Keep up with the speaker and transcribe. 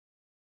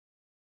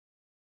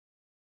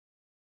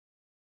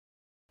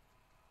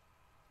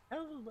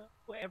Hello,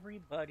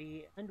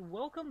 everybody, and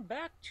welcome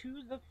back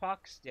to the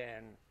Fox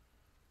Den.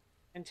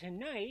 And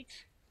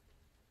tonight,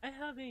 I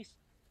have a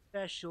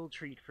special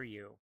treat for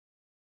you.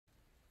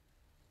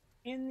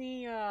 In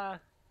the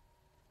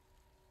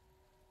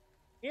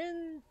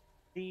in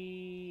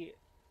the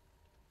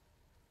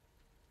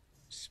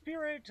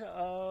spirit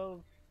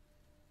of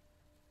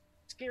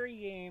scary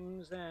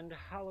games and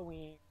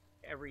Halloween,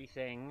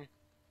 everything,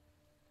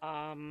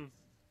 um,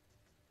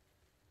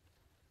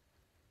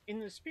 in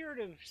the spirit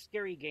of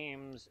scary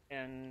games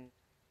and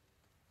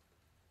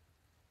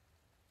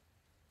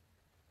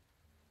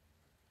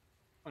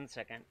one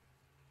second.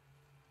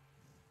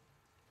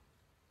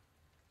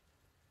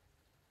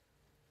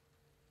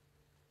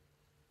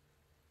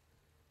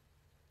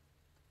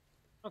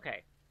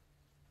 Okay,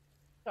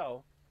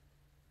 so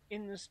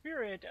in the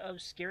spirit of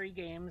scary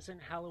games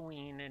and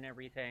Halloween and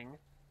everything,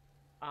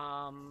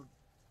 um,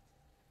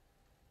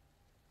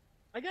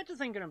 I got to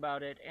thinking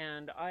about it,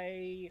 and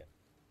I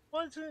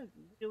wasn't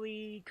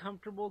really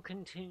comfortable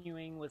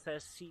continuing with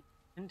SC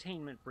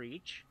Containment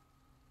Breach,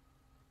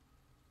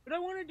 but I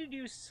wanted to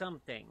do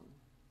something.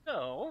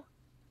 So,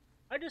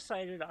 I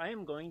decided I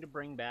am going to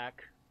bring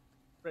back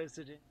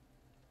Resident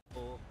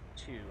Evil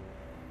 2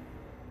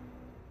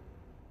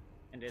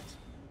 and its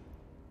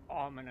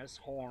ominous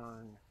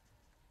horn.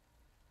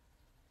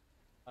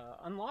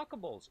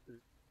 Unlockables.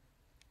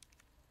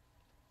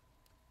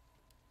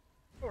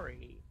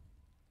 Story.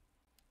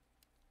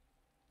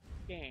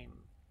 Game.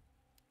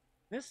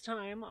 This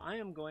time, I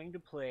am going to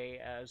play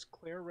as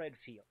Claire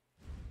Redfield.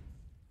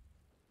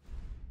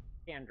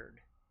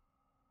 Standard.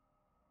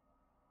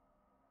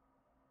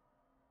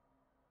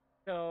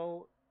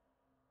 So,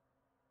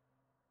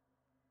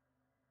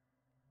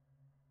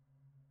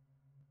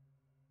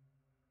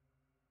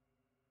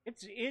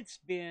 it's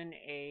been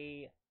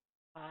a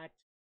hot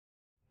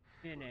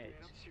minute.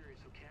 Man, I'm serious,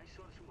 okay? I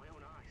saw this with my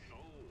own eyes.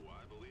 Oh,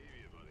 I believe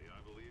you, buddy. I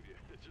believe you.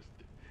 Just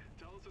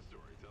tell us a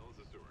story. Tell us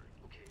a story.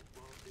 Okay,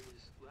 well, it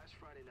was last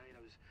Friday night.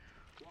 I was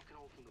walking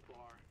home from the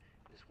bar,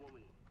 and this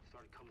woman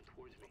started coming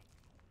towards me.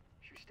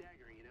 She was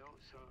staggering, you know,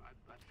 so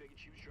I figured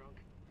she was drunk.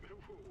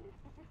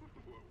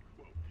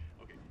 Whoa.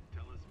 Okay,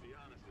 tell us, be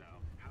honest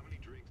now. How many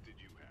drinks did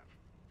you have?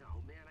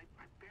 No, man,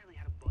 I barely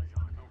had a buzz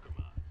on. Oh,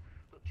 come on.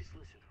 Look, just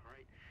listen, all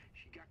right?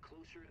 She got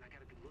closer, and I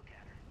got a good look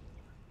at her.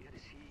 You had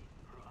to see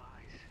her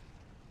eyes,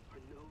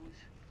 her nose,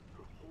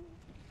 her whole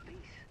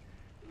face.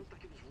 It looked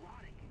like it was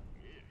rotting.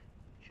 Yeah.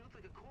 She looked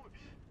like a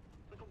corpse.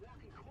 Like a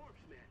walking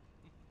corpse, man.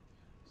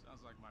 Sounds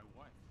like my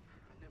wife.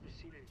 I've never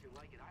seen anything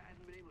like it. I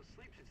haven't been able to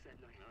sleep since that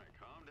night. All right,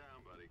 calm down,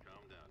 buddy.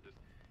 Calm down.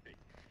 Just, hey,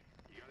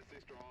 you gotta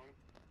stay strong,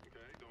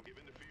 okay? Don't give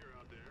in to fear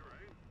out there,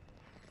 right?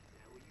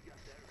 Yeah, well, you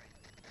got that right.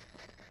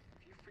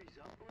 If you freeze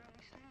up around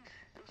these things,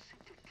 they'll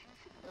sink their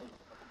teeth in you.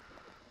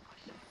 I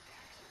should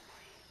attack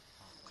somebody.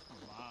 Oh,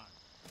 come on.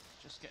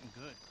 It's just getting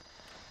good.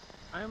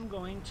 I'm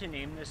going to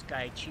name this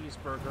guy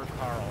Cheeseburger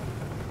Carl.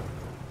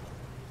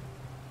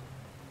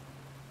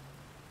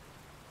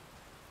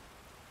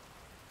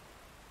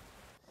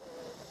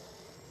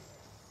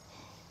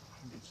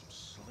 I need some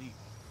sleep.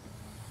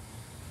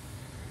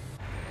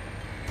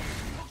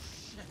 Oh,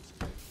 shit.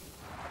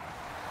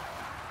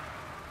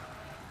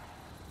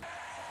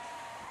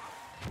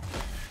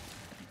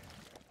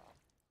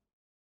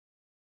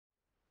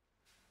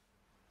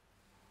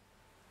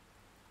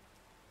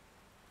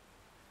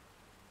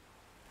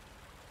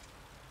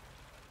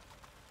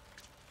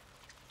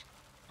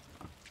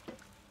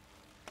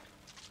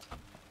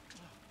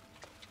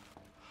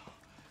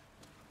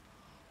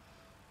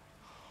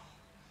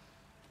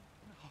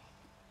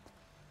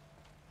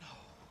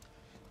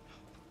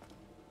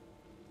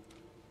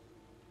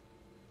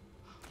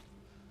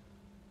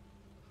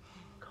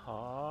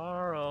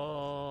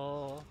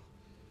 Carl.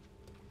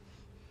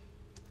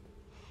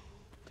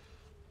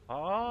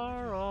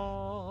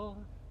 Carl.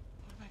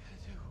 What am I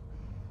gonna do?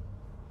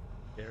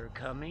 They're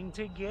coming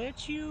to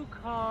get you,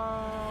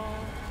 Carl.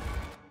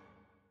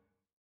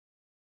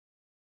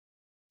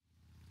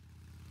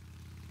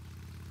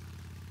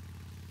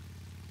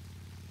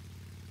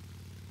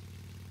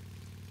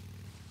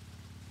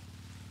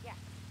 Yeah,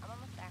 I'm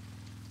almost there.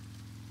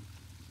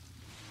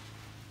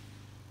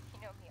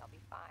 You know me, I'll be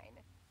fine.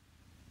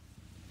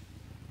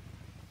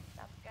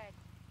 Sounds good.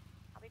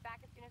 I'll be back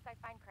as soon as I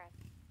find Chris.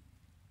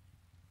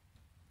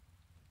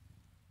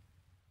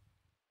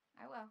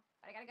 I will,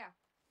 but I gotta go.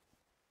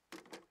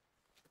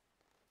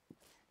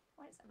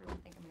 Why does everyone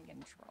think I'm gonna get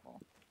in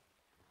trouble?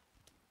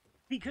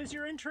 Because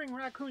you're entering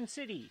Raccoon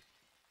City.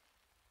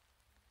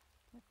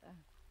 What the?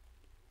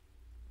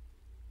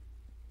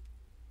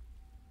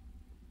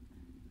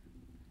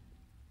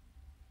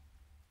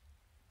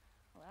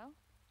 Hello?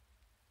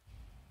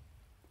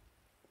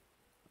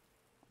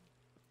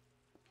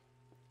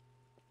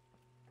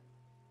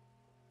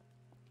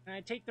 Can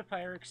I take the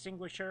fire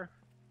extinguisher?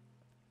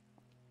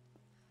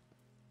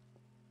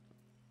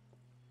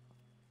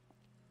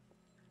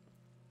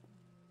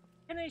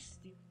 Can I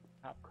steal the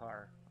cop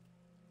car?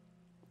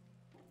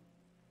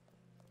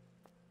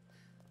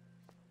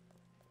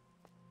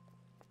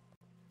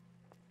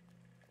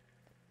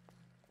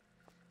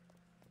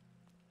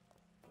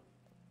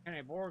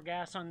 I pour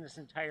gas on this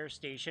entire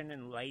station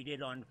and light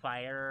it on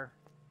fire?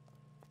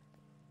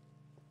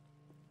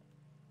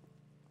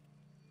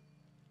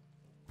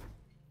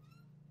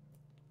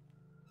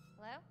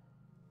 Hello?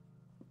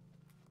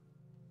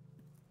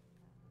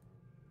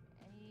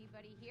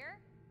 Anybody here?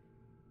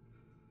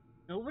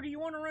 Nobody you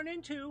want to run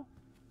into?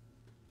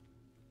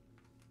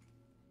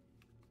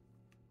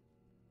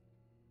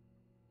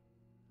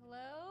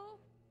 Hello?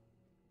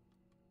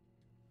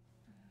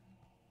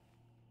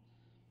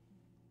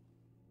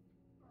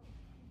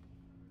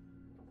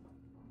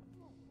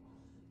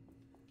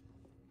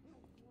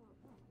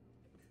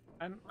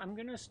 I'm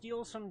gonna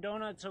steal some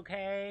donuts,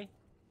 okay?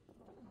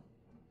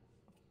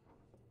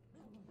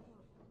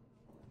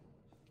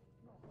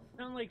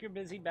 Sound like you're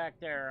busy back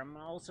there. I'm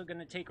also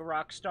gonna take a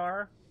rock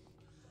star.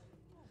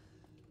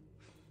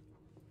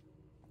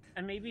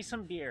 And maybe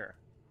some beer.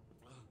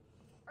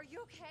 Are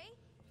you okay?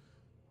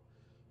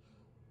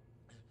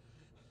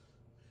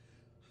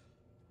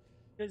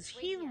 Does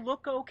Wait he here.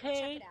 look Check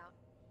okay? it out.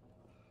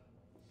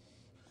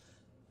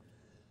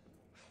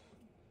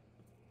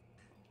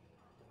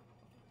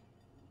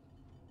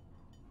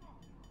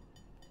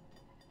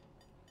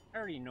 I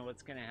already know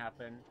what's gonna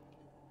happen.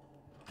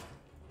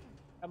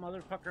 That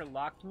motherfucker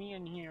locked me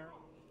in here.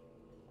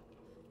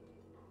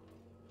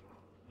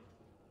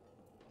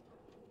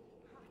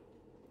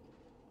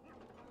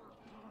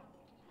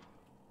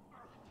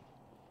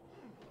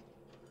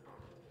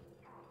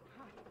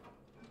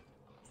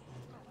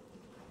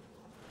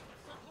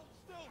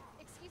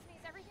 Excuse me,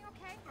 is everything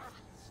okay?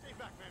 Stay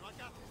back, man. I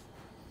got this.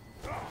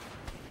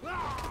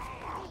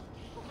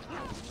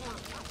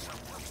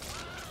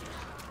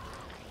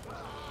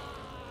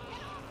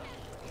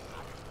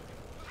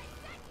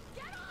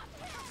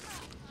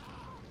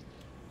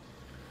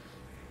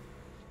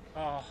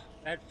 Oh,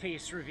 that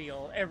face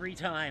reveal every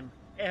time.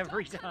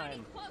 Every Don't come any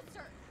time.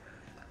 closer.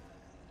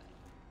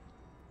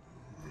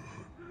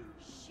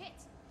 Shit.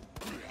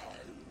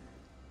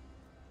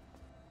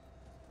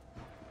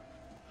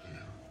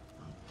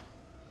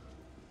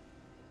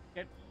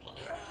 Get.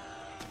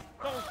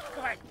 Oh,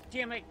 god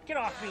damn it. Get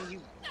off me, you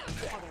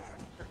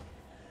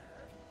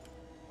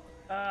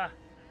motherfucker.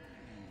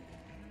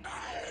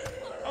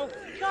 Oh,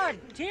 god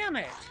damn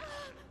it.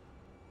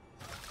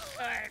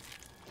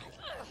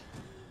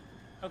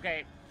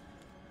 Okay.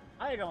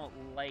 I don't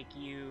like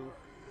you.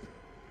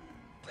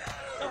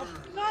 Oh,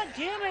 god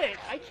damn it!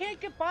 I can't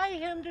get by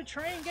him to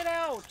try and get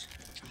out!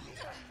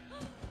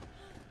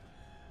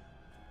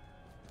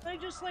 Can I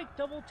just, like,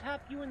 double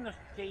tap you in the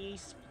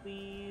face,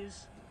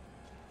 please?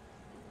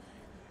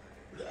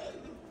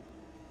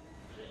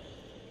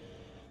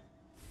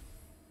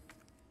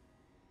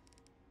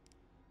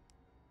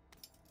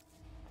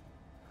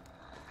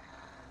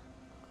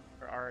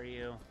 Where are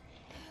you?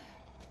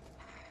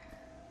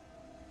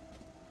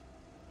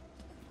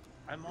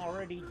 I'm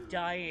already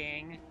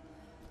dying.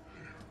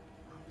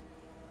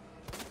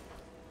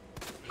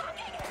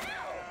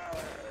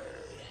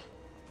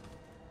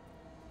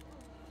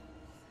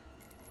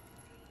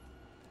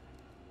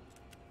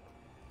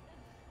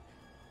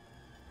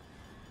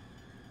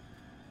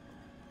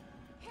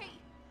 Hey,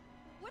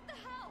 what the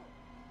hell?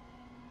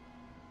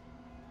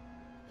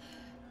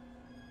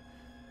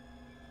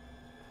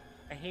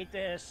 I hate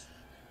this.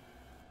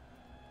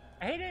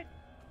 I hate it.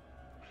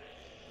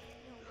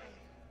 No way.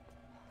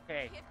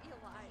 Okay. Can't be alive.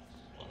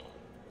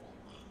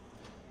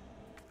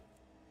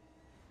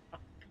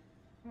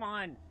 Come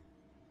on.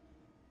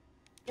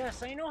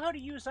 Yes, I know how to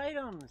use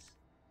items.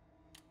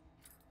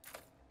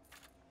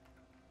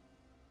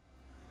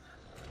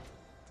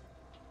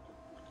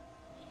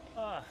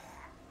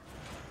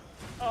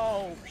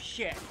 Oh,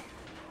 shit.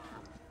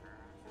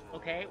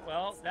 Okay,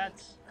 well,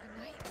 that's...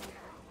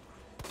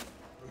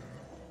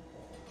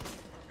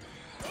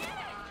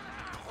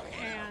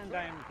 And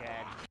I'm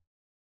dead.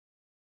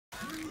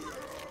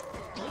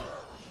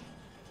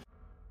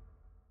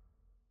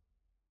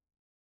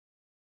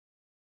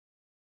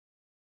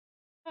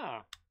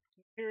 Huh.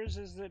 It appears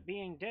as that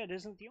being dead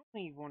isn't the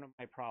only one of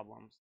my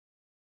problems.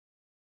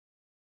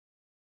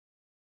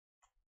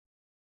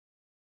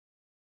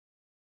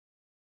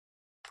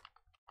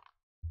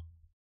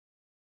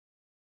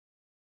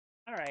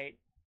 Alright.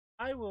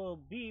 I will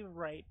be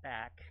right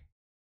back.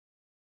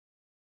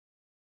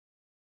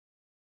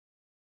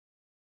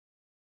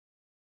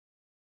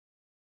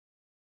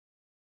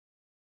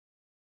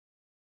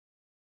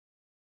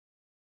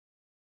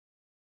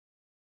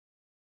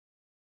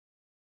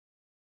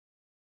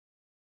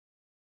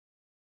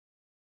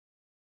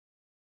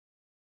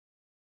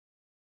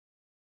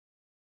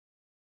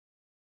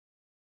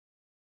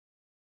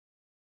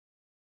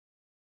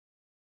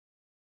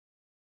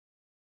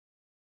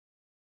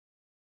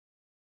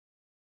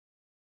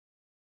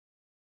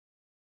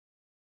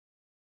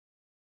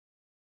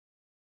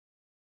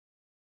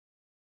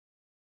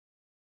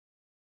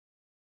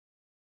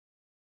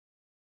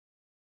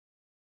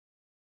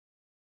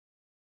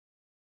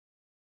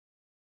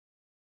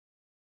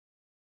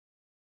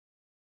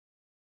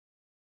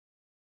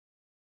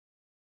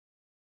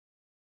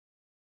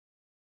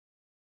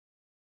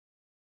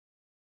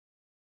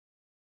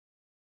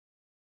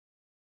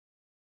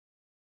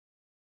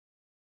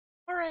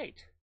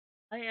 Alright,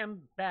 I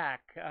am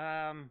back.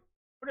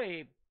 What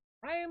a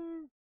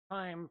prime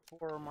time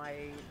for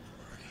my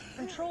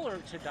controller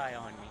to die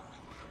on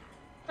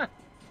me.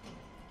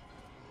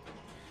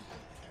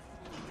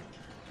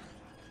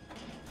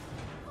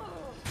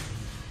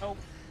 Nope,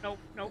 nope,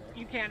 nope,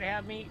 you can't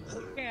have me.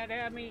 You can't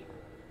have me.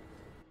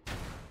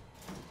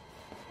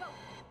 Whoa,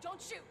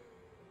 don't shoot!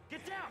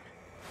 Get down!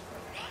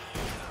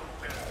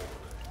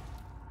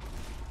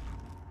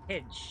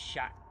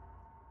 Headshot.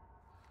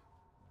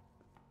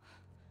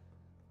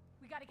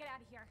 We gotta get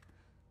out of here.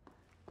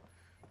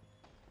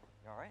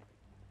 You alright?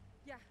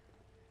 Yeah,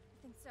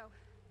 I think so.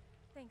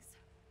 Thanks.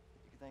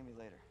 You can thank me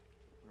later,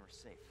 when we're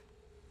safe.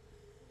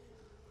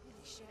 Holy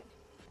shit.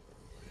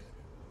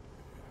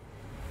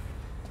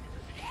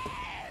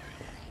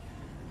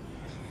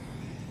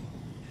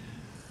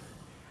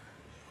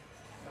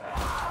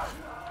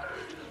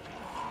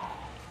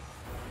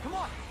 Come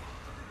on!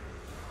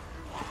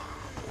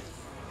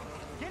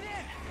 Get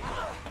in!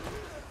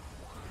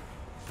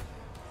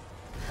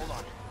 Hold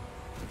on.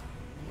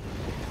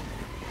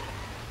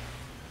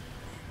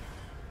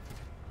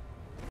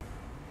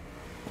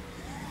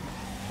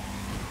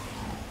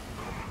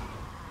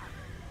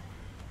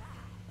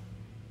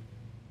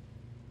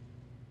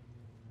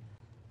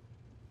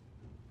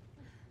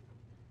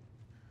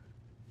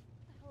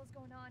 What the hell is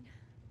going on?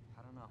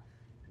 I don't know.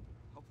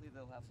 Hopefully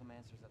they'll have some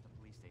answers at the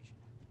police station.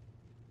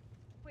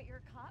 Wait, you're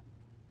a cop?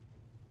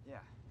 Yeah,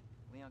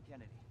 Leon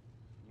Kennedy.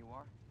 You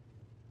are?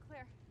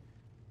 Claire.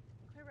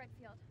 Claire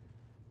Redfield.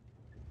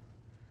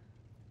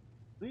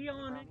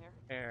 Leon around here?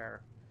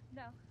 Air.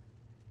 No. I'm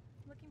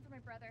looking for my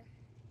brother.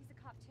 He's a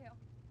cop too.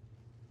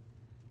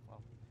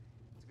 Well,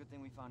 it's a good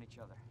thing we found each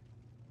other.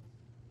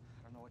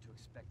 I don't know what to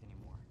expect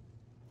anymore.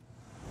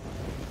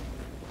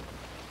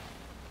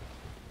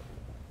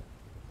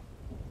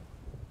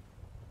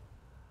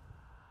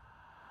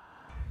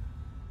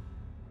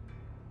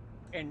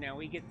 And now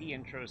we get the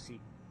intro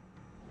sequence.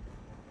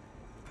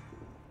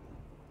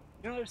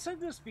 You know, I've said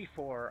this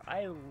before.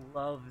 I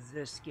love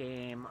this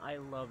game. I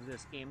love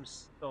this game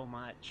so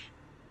much.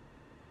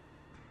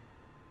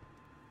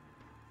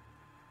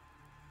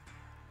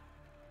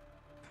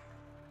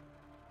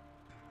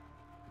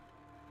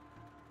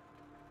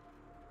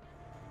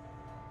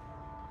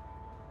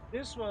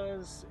 This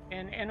was,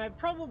 and I've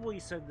probably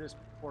said this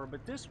before,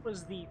 but this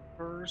was the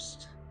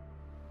first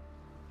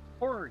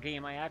horror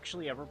game I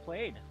actually ever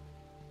played.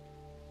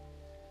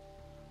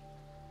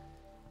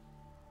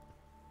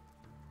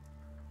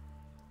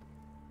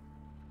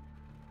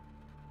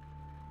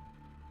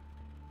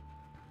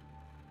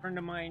 A friend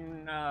of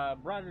mine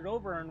brought it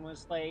over and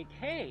was like,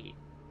 hey,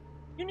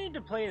 you need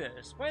to play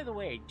this. By the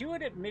way, do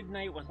it at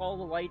midnight with all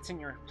the lights in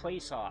your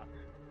place off.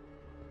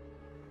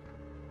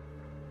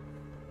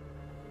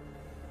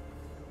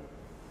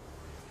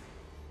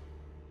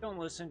 Don't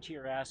listen to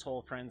your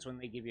asshole friends when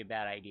they give you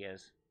bad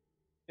ideas.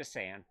 Just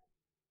saying.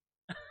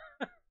 Attention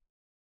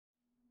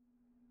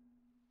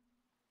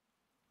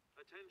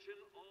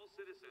all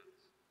citizens.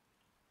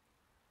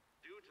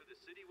 Due to the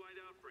citywide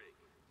outbreak,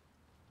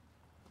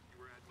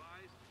 you are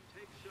advised to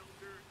take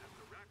shelter at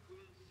the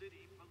Raccoon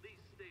City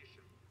Police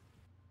Station.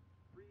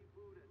 Free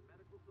food and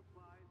medical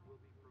supplies will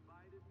be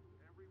provided to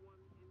everyone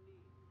in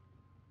need.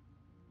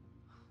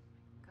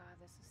 God,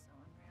 this is so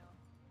unreal.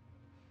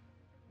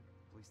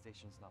 Police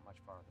station's not much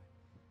farther.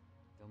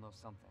 They'll know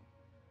something.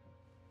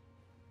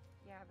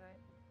 Yeah, but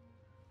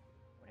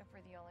what if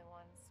we're the only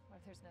ones?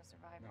 What if there's no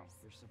survivors? No,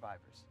 there's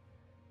survivors.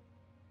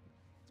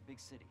 It's a big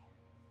city.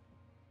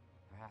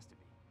 There has to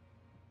be.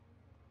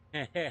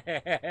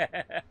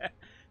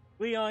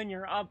 Leon,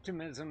 your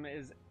optimism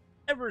is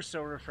ever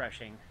so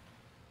refreshing.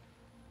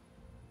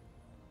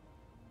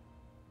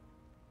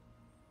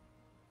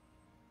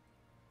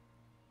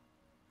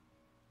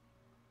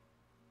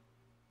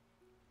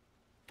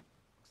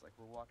 Looks like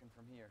we're walking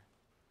from here.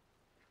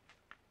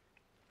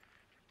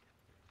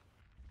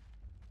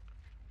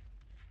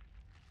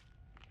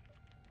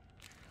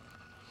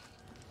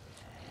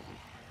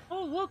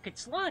 Oh, look,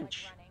 it's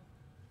lunch. Like running.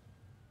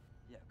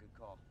 Yeah, good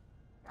call.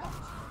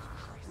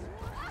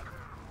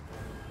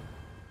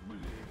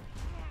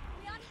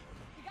 Leon,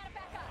 you gotta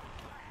back up.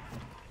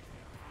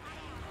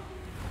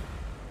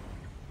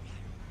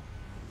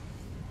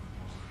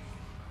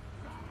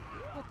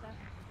 What the?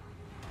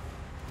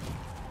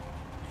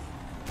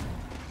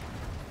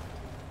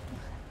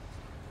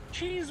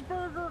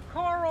 Cheeseburger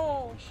Carl!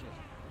 Holy shit.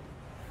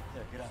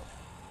 There, get out.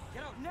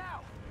 Get out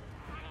now!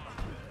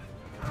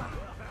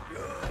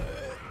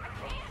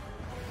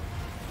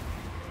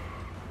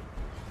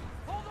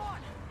 Hold on!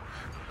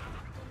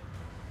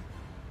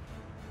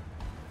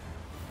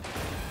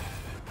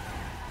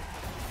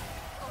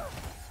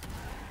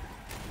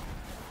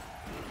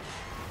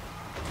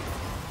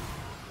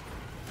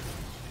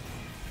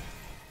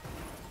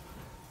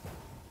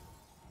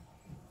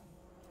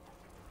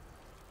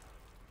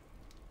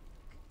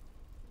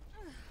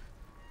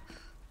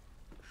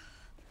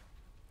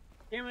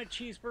 Damn it,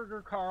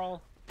 Cheeseburger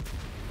Carl.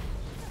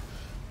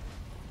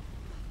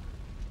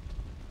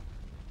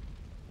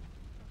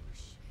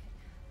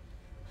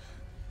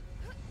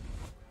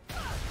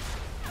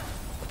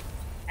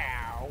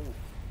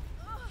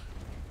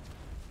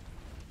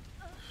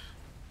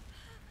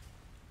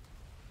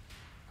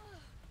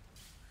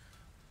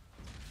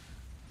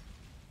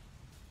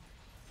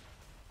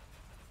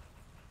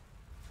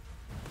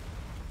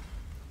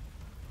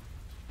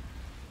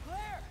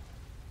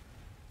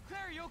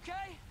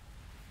 okay?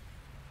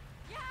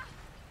 Yeah,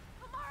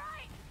 I'm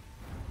alright.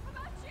 How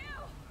about you?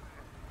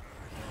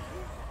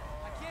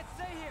 I can't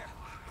stay here.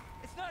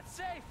 It's not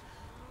safe.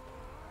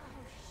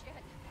 Oh,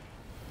 shit.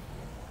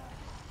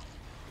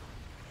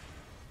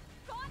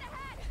 Go on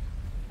ahead.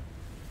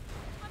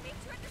 I'll meet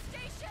you at the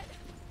station.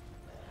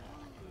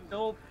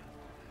 Nope.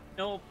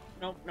 Nope.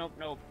 Nope. Nope.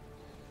 Nope.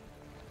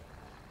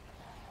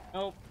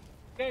 Nope.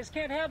 You guys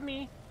can't have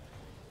me.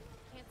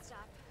 Can't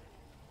stop.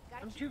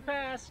 Gotta I'm keep too moving.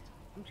 fast.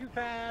 I'm too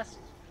fast.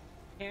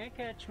 Can't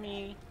catch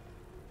me.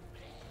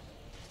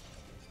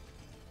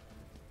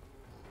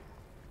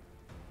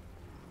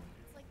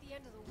 It's like the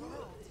end of the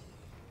world.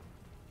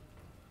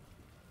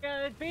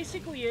 Yeah, it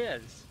basically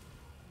is.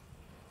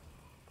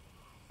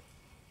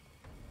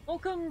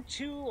 Welcome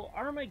to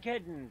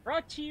Armageddon,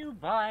 brought to you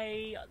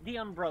by the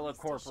Umbrella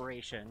Police station.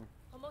 Corporation.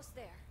 Almost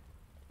there.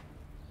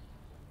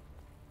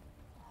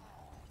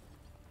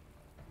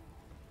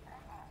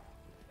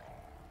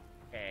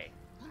 Okay.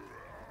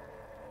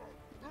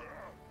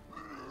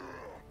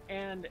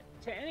 And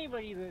to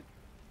anybody that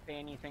say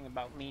anything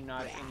about me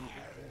not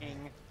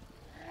engaging,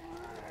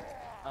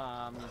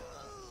 I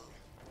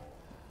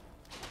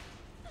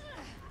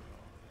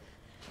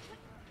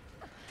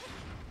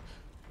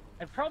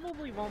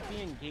probably won't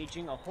be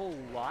engaging a whole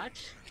lot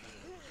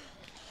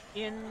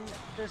in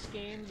this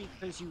game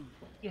because you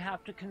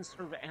have to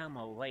conserve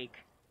ammo, like,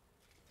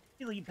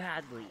 really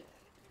badly.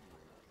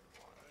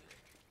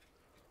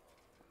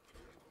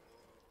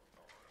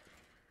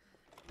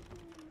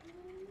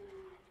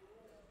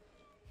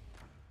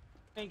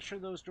 Make sure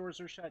those doors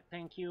are shut,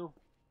 thank you.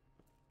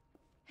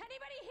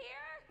 Anybody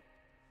here?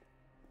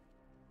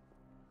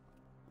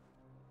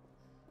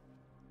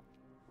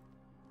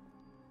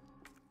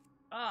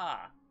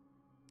 Ah!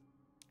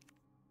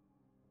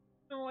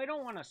 No, I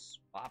don't want to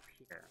swap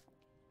here.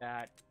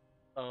 That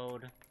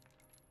code.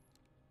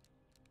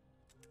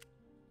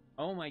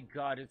 Oh my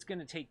god, it's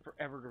gonna take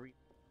forever to read.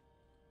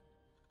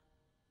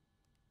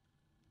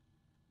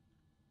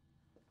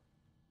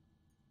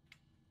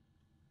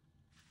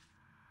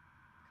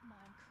 Come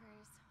on,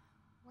 Chris.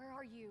 Where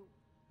are you?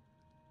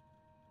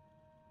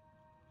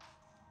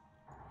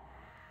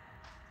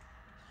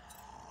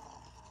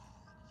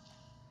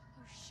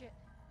 Oh shit.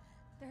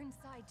 They're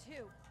inside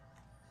too.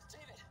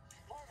 David,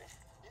 Marvin,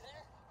 you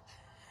there?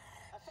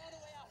 I found a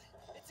way out.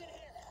 It's in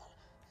here.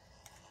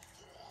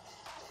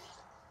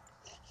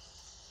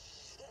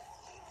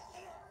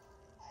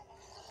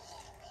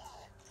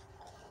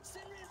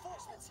 Send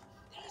reinforcements.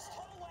 East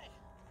hallway.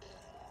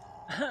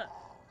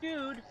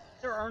 Dude,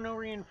 there are no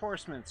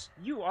reinforcements.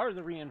 You are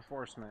the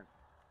reinforcement.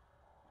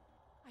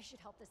 I should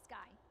help this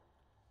guy.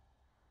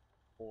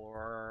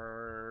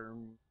 Or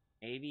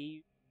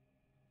maybe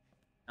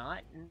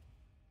not.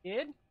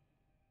 Did?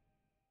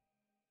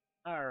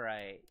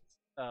 Alright,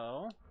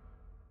 so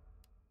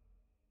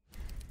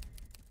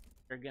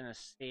we're gonna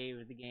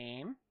save the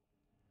game.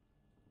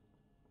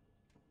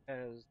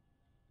 Because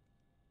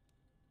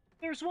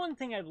there's one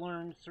thing I've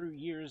learned through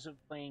years of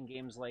playing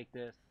games like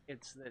this.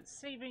 It's that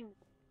saving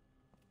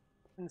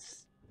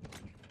is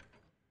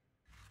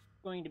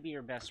going to be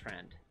your best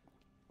friend.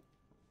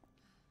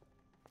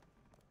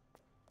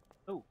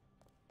 Oh.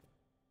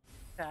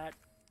 That.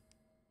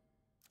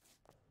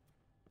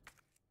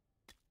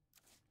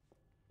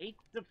 Take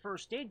the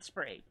first aid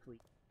spray, please.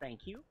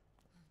 Thank you.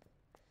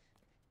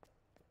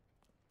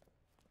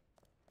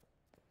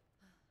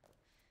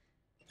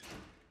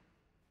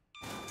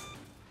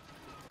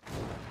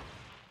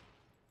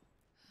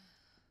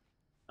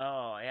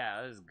 Oh,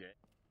 yeah, this is good.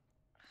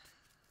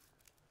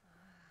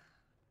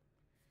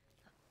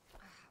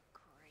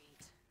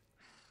 Great.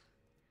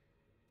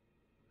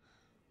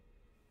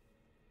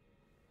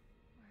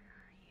 Where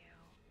are you?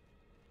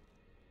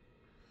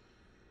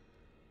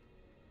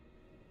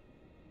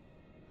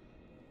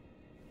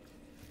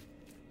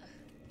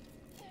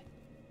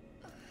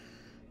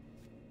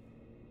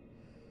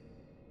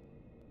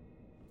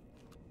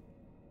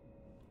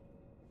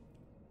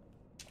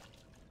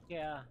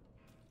 Yeah.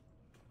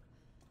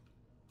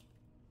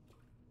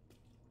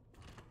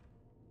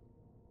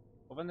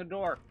 Open the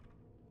door.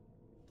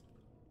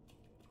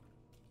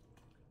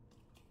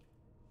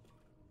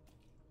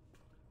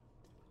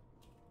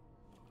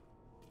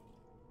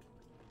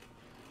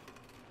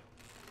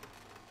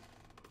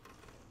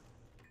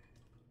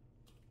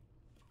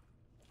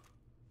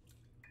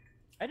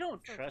 I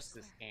don't trust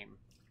this game.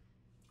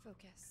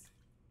 Focus.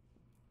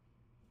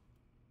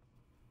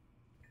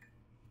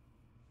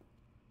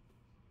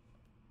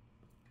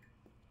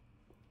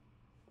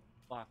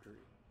 Locker.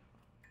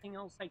 Anything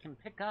else I can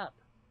pick up?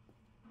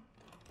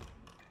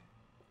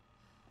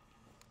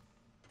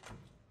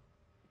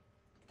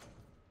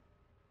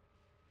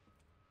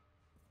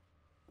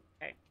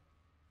 Okay.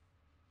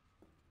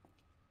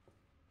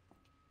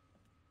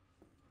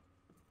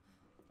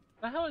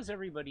 So how is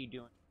everybody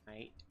doing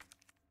tonight?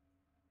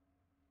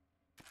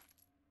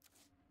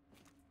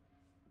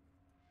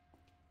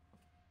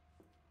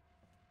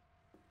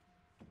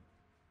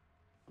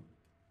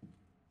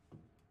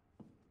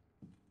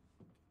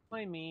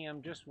 Blame me,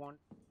 I'm just one.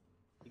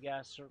 You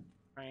guys are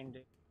trying to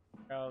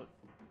out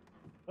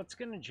what's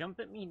gonna jump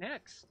at me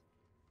next.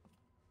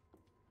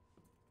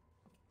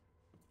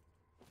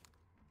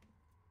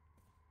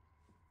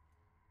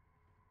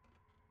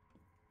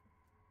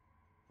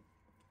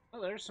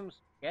 Oh, there's some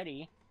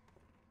spaghetti.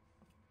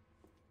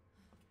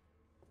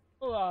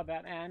 Hola,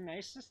 Batman.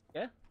 Nice to see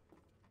ya.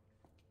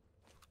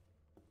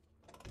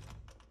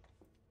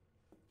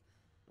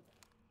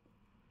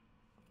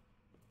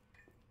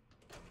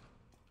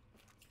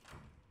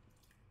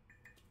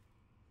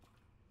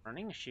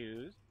 Running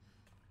shoes.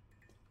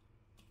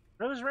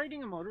 But I was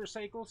riding a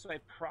motorcycle, so I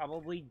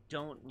probably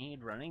don't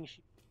need running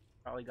shoes.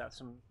 Probably got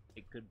some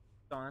like, good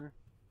on.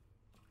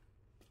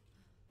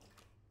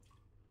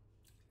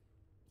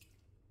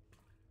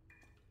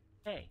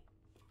 Hey.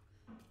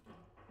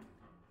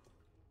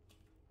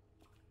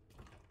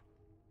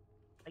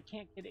 I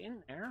can't get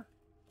in there.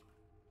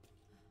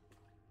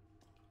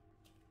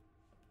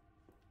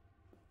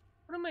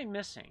 What am I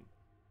missing?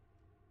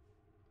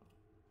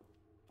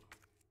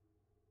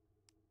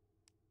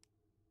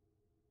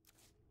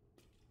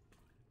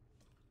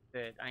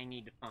 That I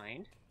need to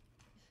find.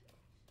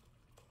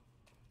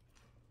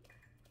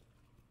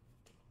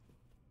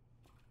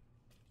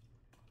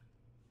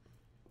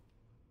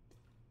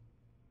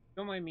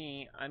 Don't mind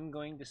me, I'm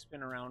going to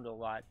spin around a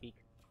lot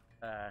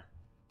because,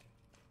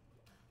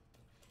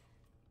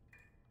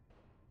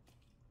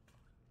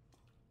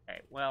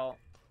 okay, well,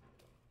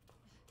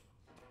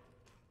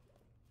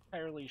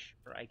 entirely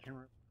sure I can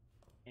remove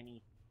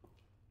any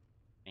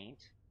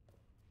paint.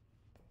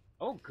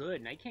 Oh, good,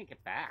 and I can't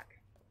get back.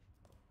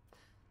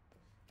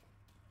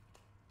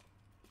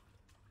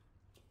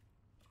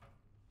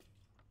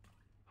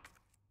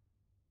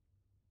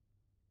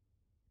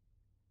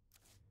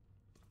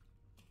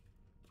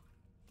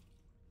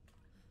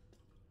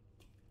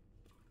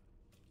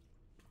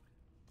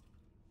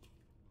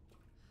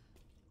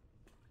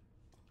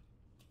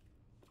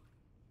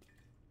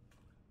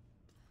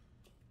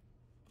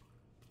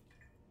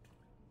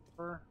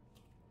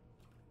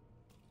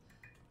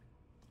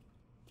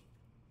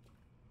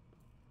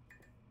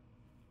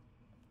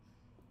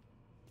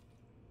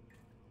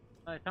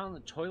 I found the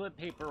toilet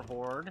paper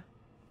hoard.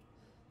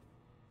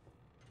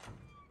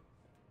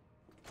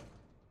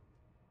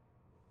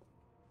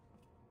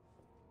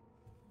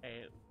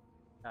 Okay,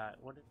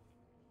 what is...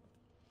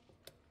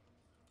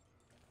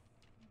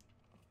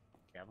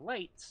 We have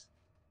lights.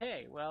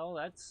 Hey, well,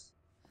 that's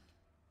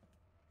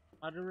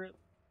moderate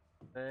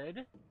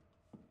good.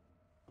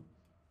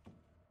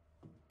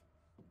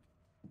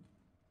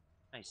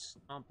 Nice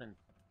stomping.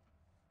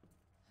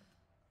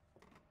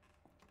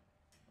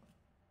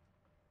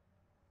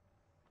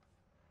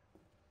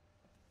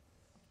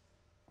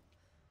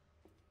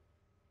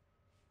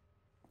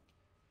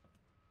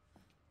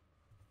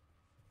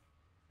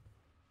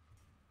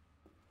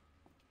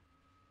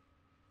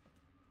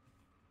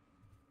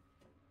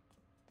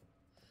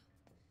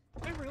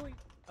 I really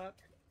suck.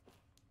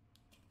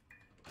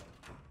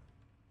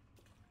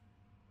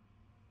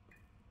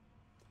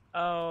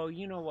 Oh,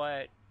 you know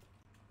what?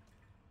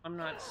 I'm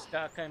not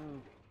stuck.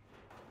 I'm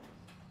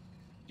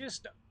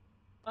just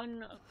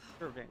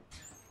unobservant.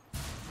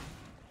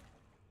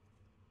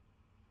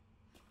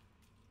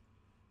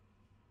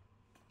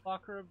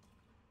 Locker.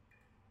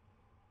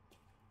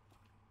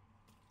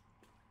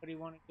 What do you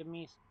want to give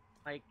me?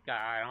 Like,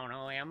 I don't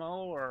know,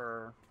 ammo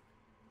or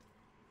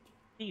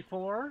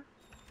C4?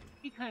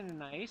 Be kind of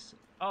nice.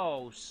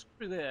 Oh,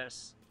 screw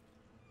this.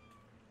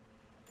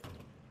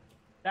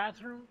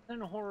 Bathrooms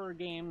and horror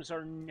games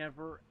are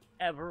never,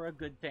 ever a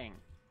good thing.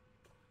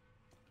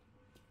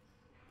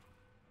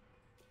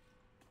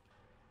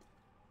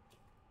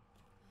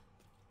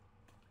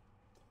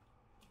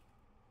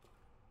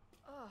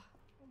 Oh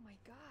my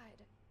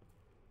god.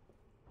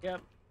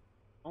 Yep.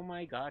 Oh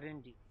my god,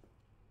 indeed.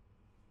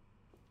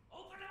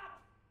 Open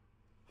up!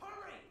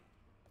 Hurry!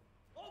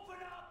 Open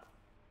up!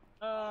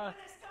 Open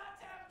this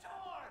goddamn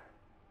door!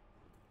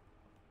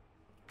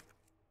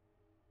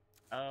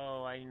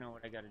 Oh, I know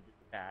what I gotta do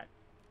with that.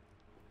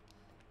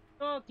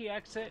 Okay,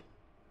 exit.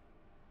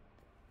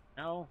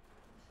 No.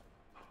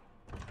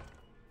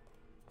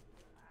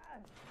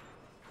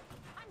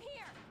 I'm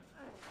here!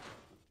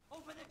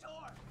 Open the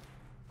door!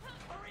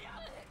 Hurry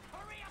up!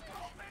 Hurry up!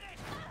 Open it!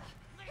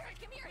 Here,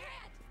 give me your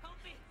hand! Help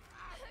me!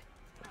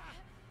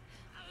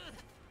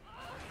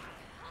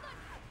 Hold on!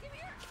 Give me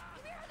your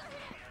other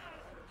hand!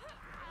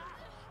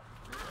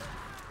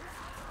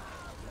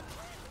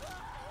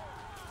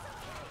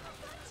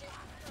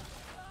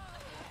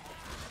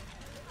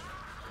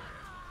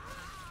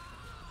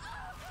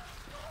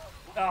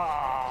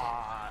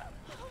 Ah.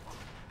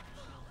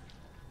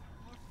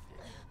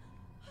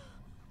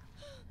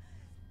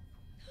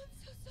 I'm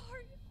so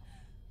sorry.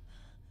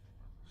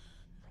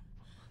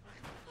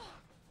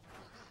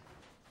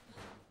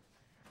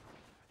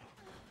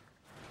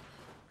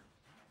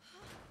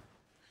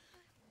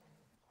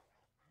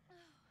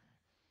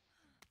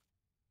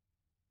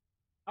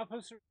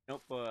 Officer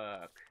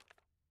Notebook.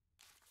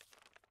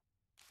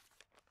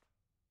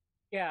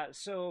 Yeah,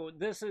 so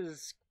this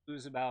is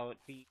clues about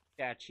the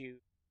statue,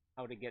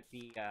 how to get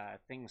the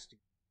things to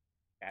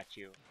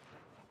statue.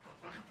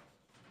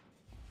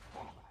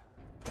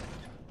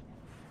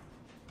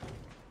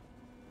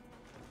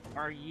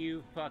 Are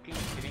you fucking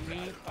kidding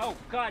me? Oh,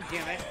 god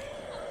damn it!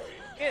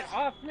 Get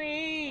off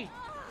me!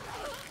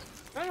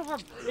 Son of a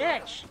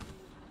bitch!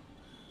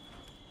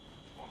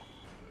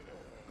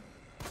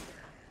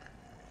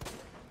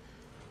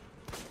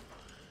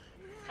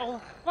 Oh,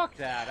 fuck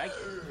that. I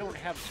don't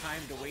have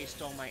time to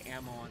waste all my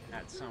ammo on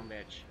that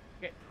sumbitch.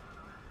 Get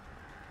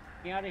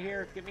me out of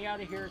here. Get me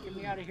out of here. Get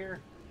me out of here.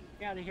 Get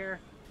me out of here.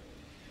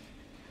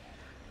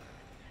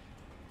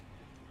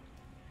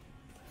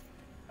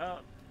 Oh,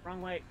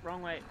 wrong way.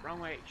 Wrong way. Wrong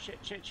way. Shit,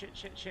 shit, shit,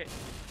 shit, shit.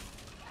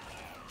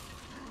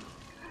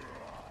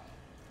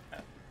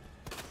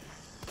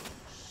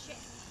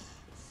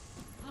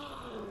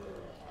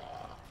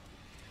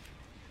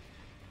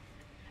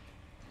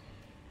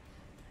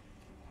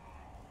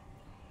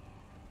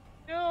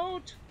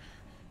 Don't!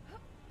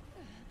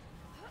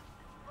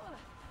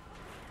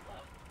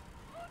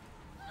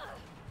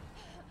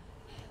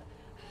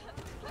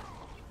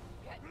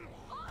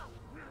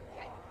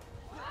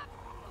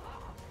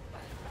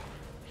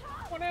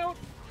 One out!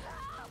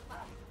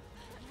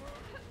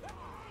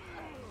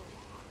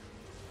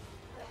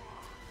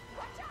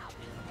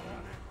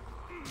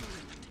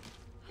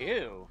 Ew.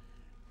 You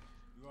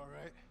all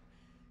right?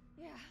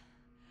 Yeah.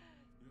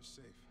 You're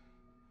safe.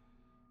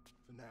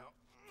 For now.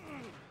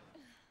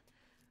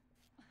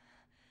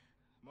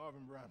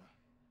 Marvin Branagh.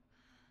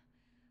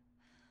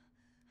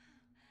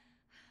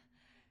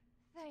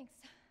 Thanks.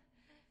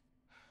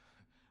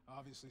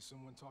 Obviously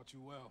someone taught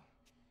you well.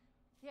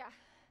 Yeah.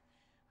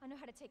 I know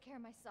how to take care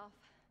of myself.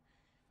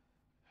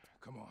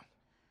 Come on.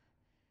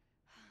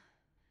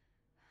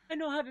 I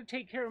know how to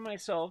take care of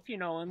myself, you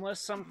know, unless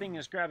something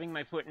is grabbing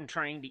my foot and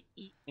trying to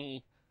eat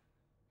me.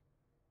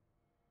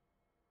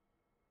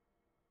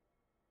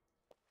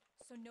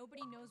 So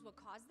nobody knows what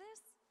caused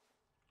this?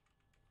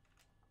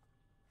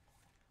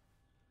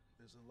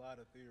 There's a lot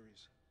of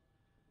theories.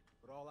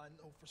 But all I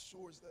know for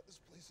sure is that this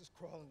place is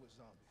crawling with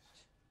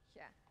zombies.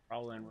 Yeah.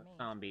 Crawling with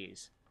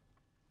zombies.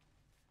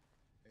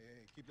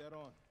 Hey, keep that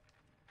on.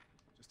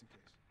 Just in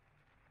case.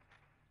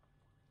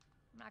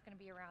 I'm not gonna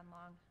be around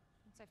long.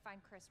 Once I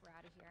find Chris, we're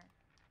out of here.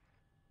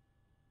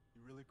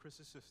 You really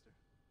Chris's sister?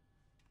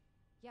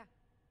 Yeah.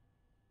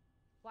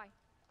 Why?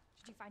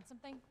 Did you find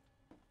something?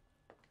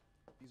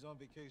 He's on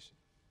vacation.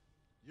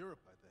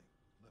 Europe, I think.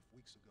 Left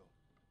weeks ago.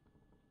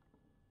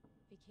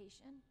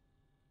 Vacation?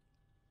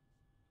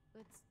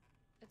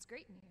 It's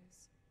great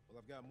news. Well,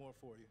 I've got more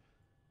for you.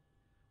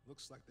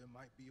 Looks like there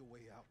might be a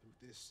way out through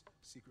this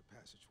secret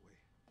passageway.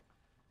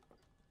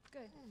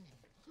 Good.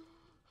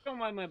 Don't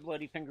mind my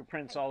bloody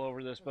fingerprints all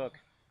over this book.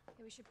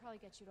 Hey, we should probably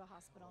get you to a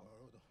hospital.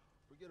 Oh,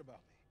 forget about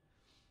me.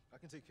 I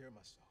can take care of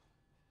myself.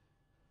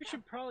 We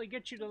should probably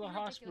get you to the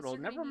Ridiculous. hospital.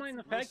 You're gonna Never need mind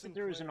the some- fact Listen, that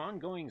there is an Claire.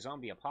 ongoing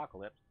zombie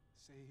apocalypse.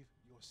 Save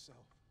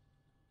yourself.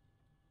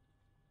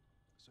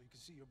 So you can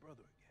see your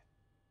brother again.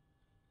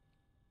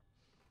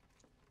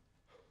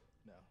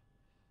 Now,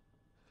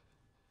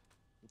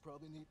 you'll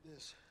probably need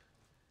this.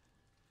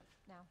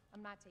 No,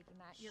 I'm not taking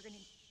that. You're gonna...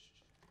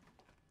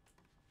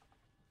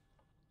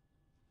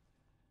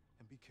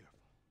 And be careful.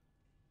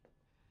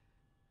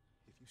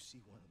 If you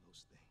see one of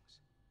those things,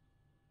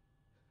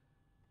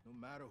 no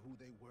matter who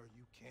they were,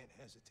 you can't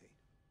hesitate.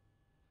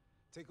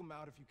 Take them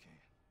out if you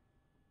can.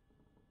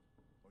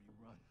 Or you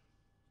run.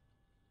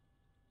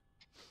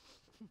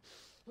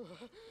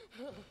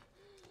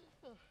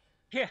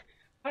 Yeah,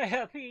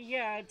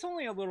 yeah, it's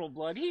only a little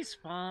blood. He's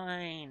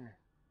fine.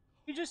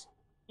 He just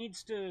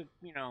needs to,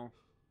 you know,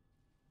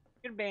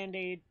 get a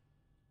band-aid.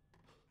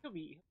 He'll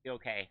be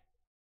okay.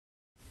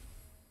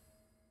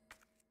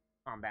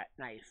 Combat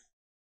knife.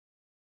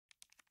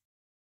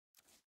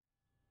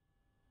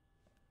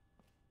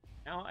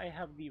 Now I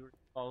have the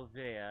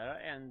revolver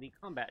and the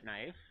combat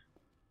knife.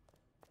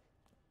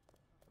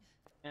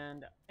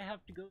 And I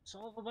have to go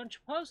solve a bunch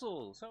of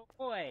puzzles. Oh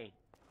boy.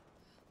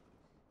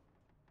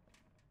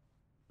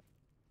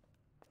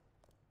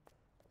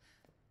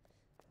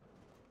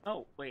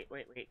 Oh, wait.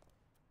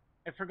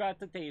 I forgot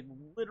that they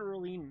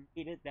literally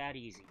made it that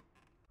easy.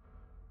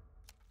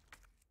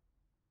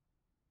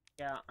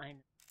 Yeah, I know.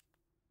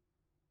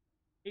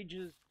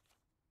 Pages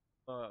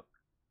book.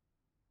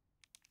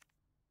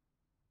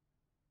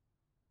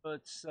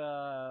 Let's,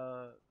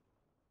 I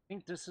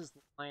think this is the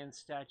lion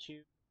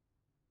statue.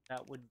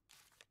 That would...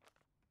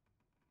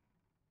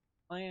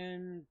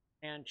 Lion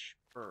Branch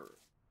Bird.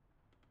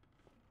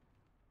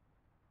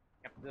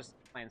 Yep, this is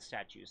the lion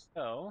statue.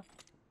 So...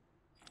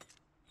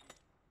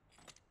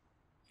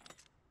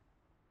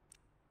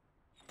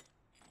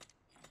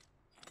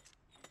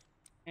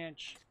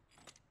 Branch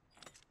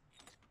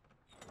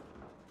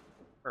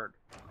Bird.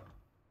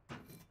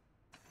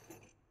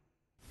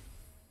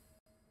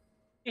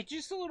 It's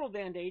just a little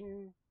band-aid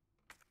and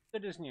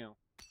good as new.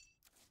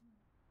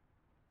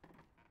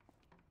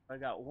 I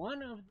got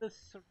one of the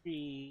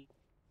 3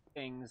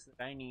 things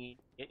that I need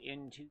to get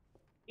into the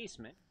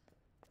basement.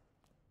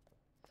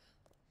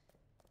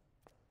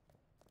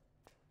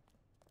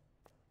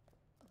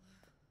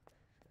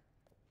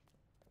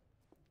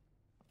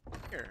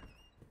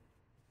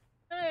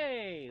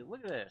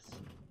 Look at this.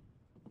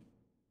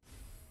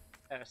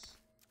 Yes.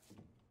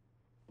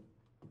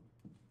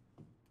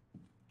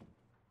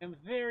 I'm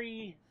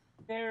very,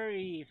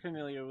 very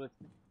familiar with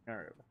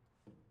Nerve.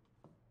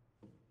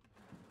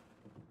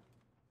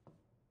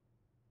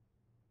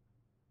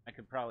 I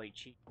could probably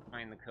cheat to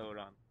find the code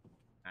on.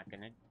 Not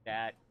gonna do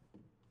that.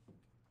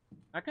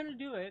 Not gonna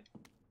do it.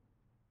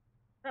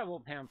 Travel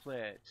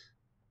pamphlet.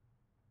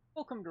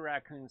 Welcome to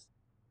Raccoon City.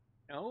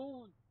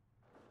 No,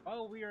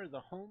 while we are the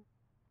home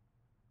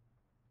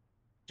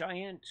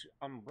giant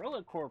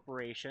umbrella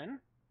corporation,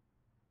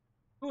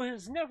 who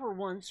has never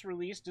once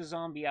released a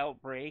zombie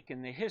outbreak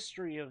in the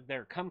history of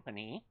their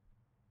company,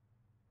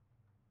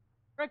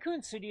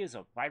 Raccoon City is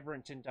a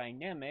vibrant and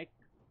dynamic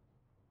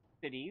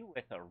city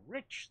with a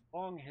rich,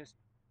 long history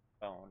of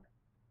its own.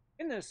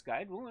 In this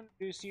guide, we'll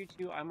introduce you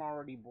to I'm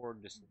Already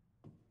Bored to Sleep.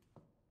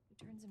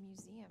 Who turns a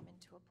museum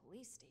into a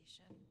police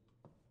station?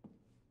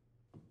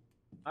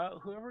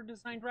 Whoever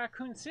designed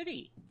Raccoon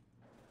City.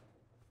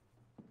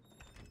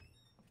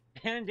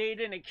 Band-Aid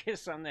and a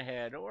kiss on the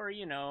head, or,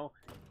 you know,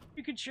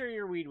 you could share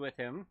your weed with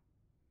him.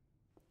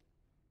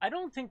 I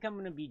don't think I'm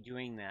going to be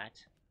doing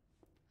that.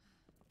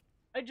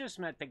 I just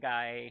met the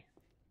guy.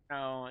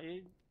 No,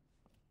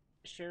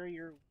 share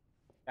your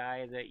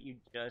guy that you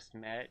just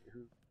met,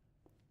 who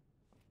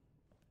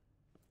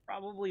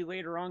probably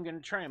later on going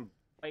to try and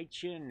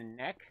bite you in the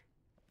neck.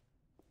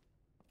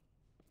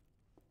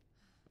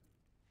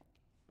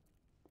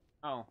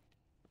 Oh.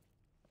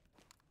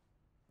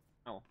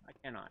 No, I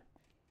cannot.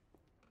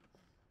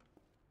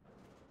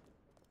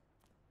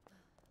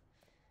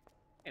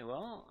 Okay,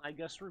 well, I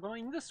guess we're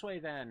going this way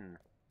then.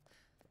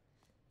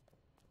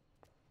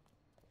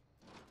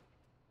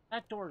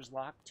 That door's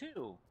locked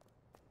too.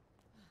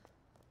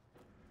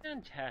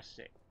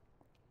 Fantastic.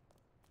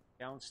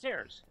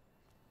 Downstairs.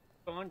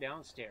 Going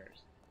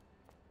downstairs.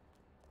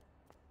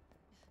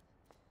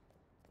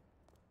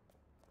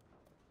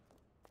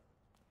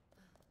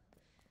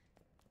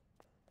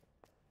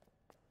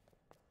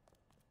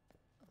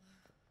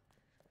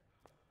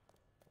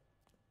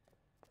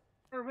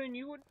 Irvin,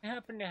 you wouldn't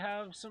happen to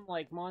have some,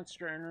 like,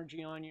 Monster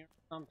Energy on you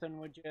or something,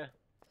 would you?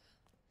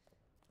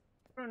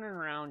 Running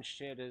around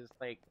shit is,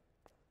 like...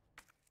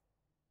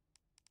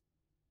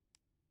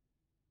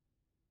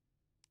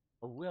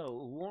 a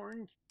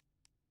well-worn...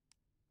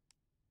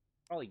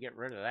 Probably get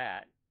rid of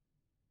that.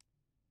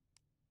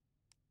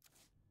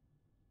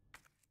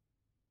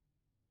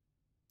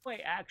 Do I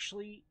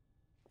actually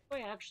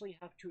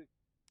have to...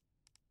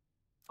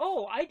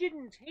 Oh, I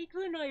didn't take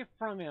the knife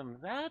from him,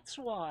 that's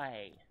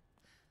why!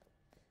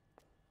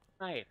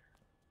 Knife.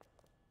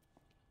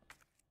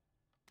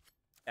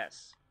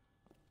 Yes.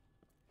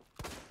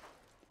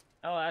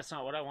 Oh, that's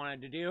not what I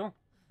wanted to do.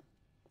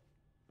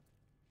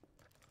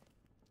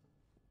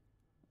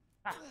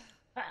 Ah,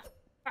 ah,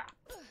 ah.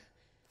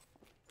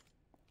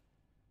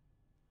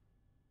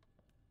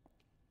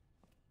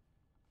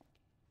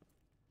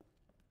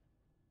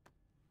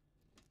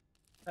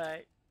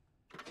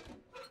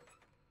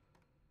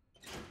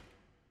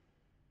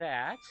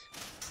 That.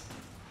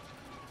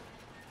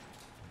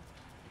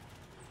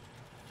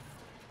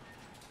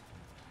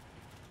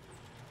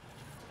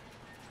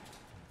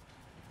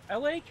 I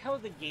like how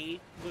the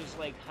gate was,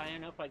 like, high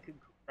enough I could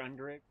clear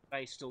under it, but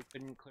I still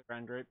couldn't clear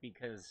under it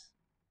because...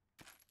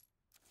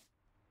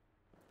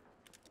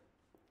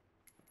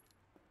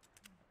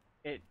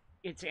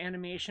 its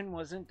animation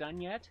wasn't done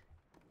yet.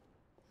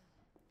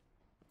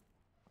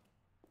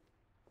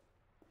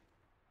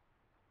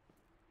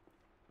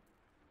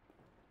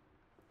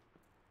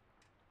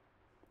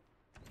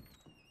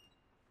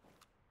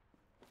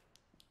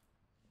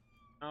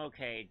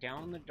 Okay,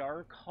 down the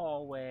dark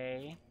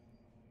hallway.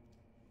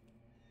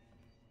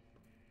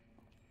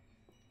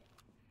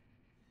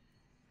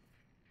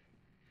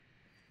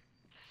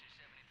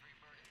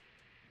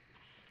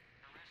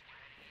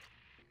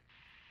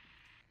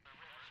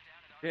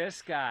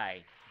 This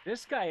guy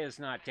is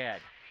not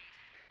dead.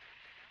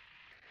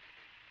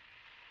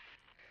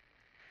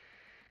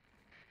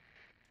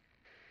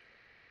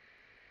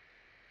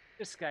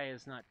 This guy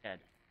is not dead.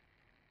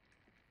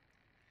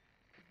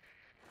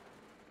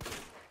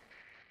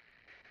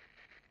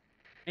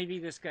 Maybe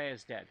this guy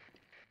is dead.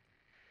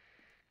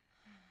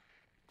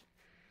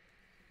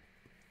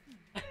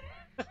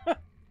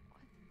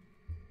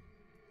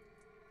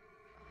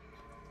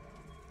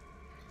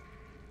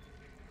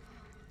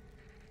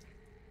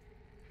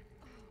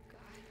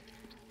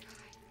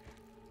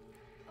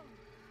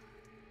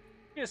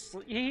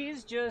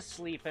 He's just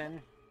sleeping.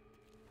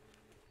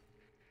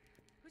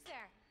 Who's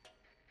there?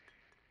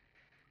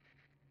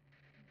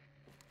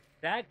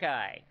 That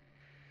guy.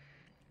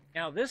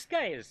 Now, this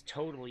guy is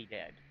totally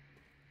dead.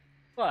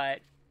 But,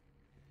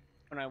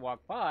 when I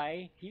walk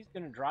by, he's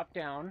gonna drop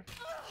down.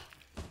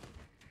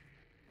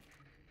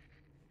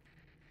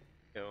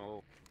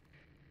 So...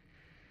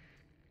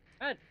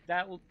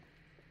 that will...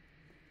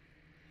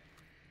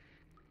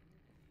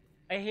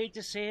 I hate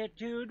to say it,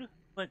 dude,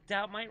 but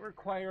that might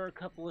require a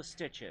couple of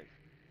stitches.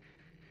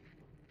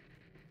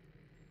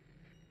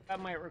 That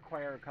might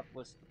require a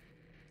couple of...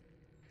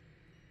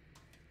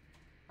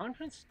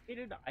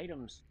 Confiscated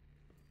items.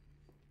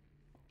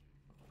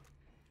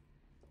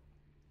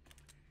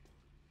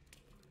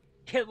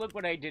 Yeah, look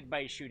what I did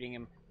by shooting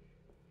him.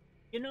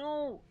 You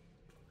know,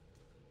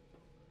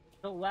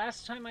 the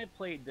last time I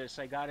played this,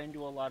 I got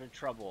into a lot of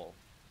trouble.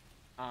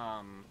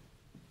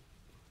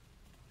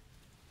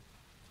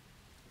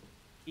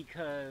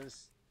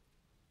 Because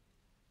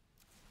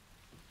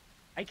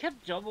I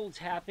kept double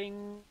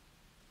tapping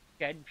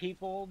dead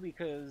people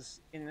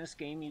because in this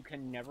game you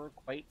can never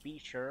quite be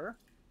sure.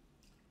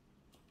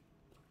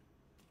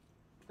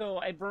 So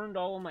I burned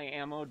all of my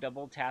ammo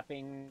double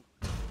tapping.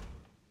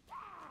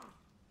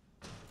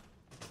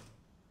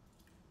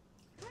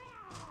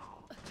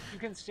 You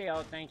can stay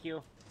out, thank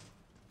you.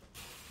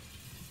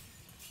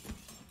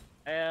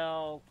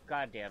 Oh,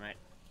 god damn it.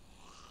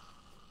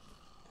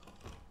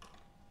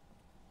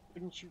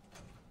 Couldn't you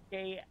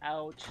stay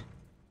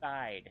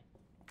outside?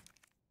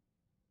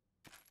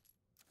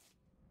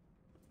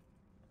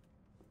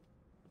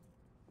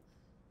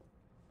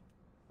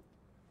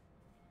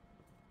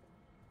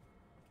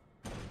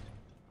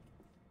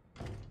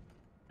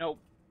 Nope.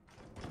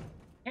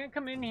 Can't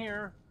come in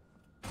here.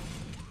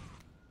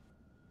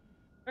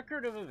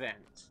 Record of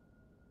events.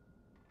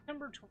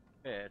 September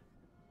 25th.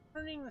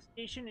 Turning the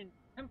station into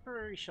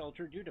temporary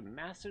shelter due to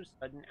massive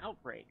sudden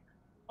outbreak.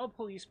 All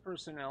police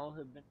personnel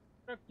have been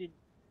instructed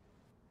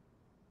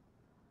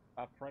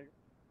to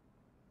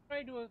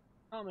try to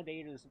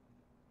accommodate as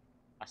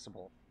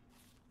possible.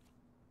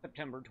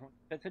 September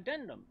 25th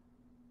addendum.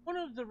 One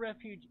of the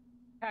refugees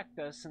attacked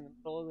us in the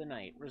middle of the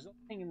night,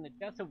 resulting in the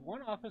death of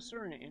one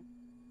officer and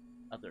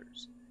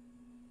others.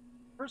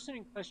 The person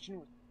in question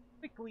was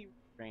quickly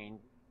restrained.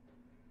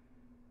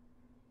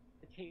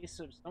 The case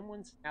of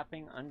someone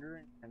snapping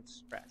under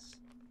intense stress.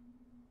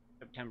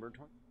 September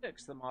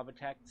 26th, the mob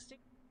attacked the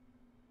station.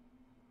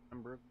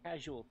 Number of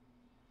casualties.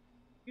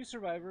 Few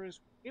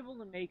survivors were able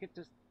to make it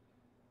to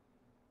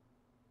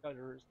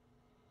gutters,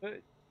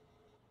 but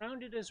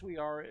surrounded as we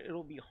are,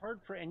 it'll be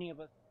hard for any of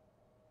us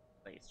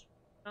to place.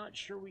 Not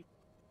sure we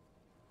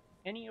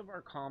any of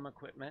our comm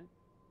equipment,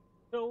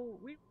 so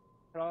we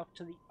cut off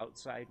to the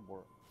outside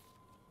world.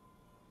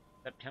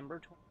 September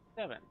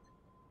 27th, there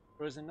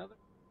was another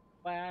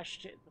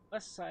flash at the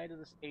west side of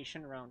the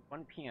station around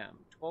 1 p.m.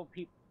 12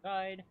 people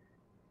died.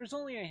 There's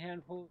only a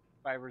handful of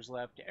survivors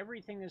left.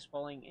 Everything is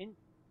falling in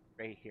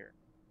right here.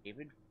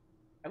 David,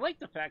 I like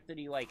the fact that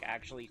he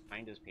actually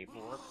signed his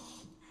paperwork.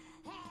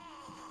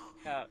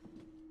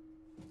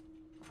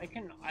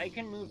 I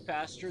can move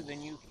faster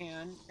than you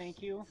can,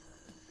 thank you.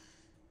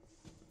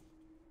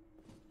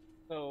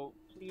 So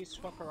please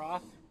fuck her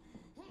off.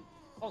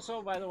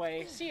 Also, by the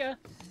way, see ya.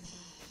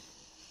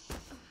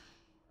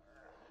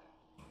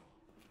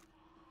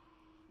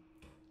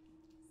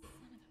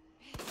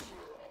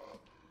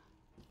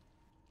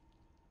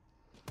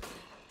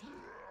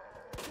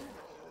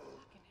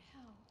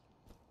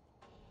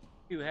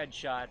 Two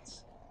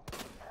headshots.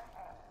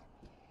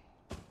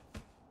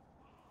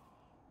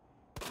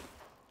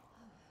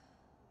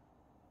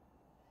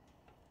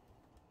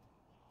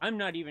 I'm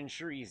not even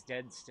sure he's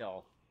dead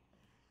still.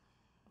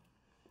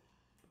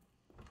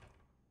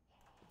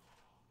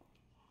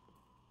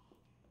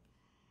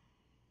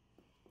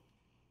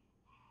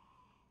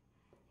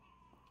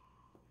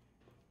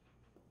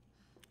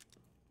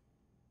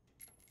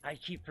 I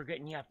keep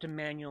forgetting you have to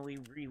manually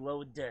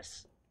reload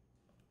this.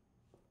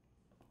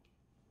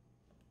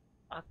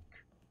 Fuck.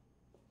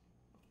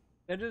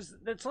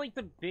 That's like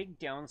the big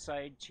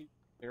downside to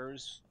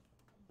Claire's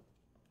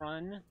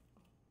run.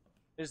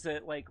 Is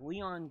that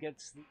Leon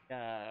gets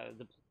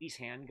the police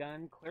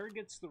handgun, Claire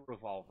gets the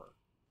revolver.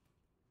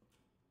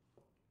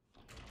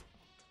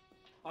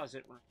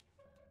 Closet room.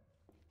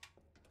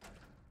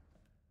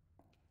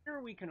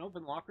 Here we can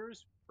open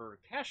lockers for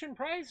cash and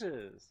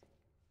prizes.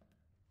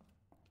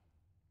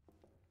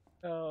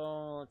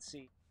 So let's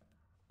see.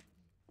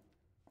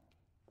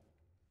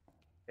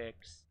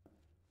 6.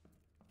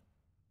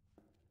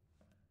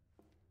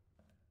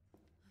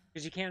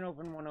 Because you can't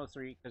open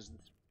 103 because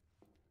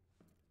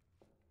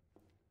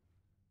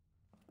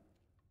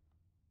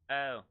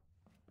the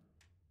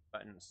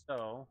button.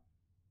 So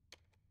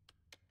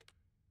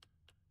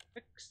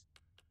 6.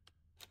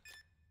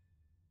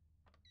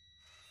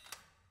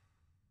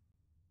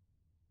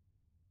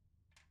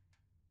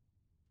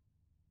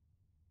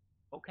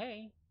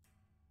 Okay.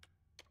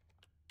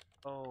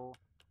 Oh,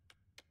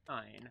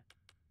 9.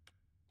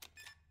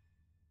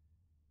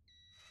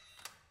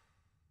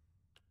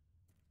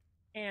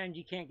 And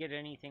you can't get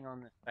anything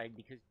on this side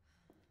because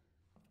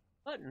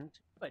button to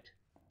put.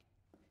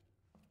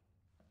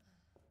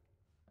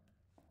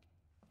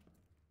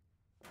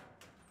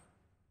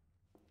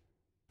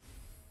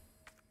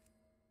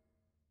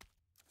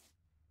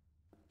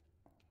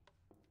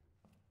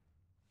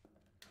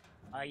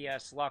 Ah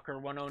yes, locker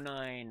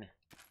 109.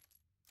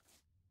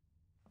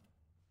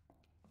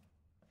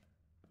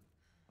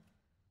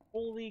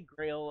 Holy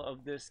grail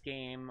of this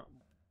game,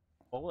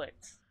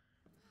 bullets.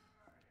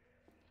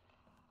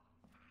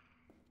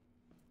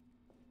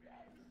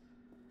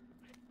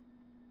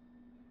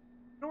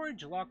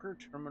 Storage locker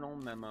terminal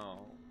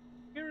memo.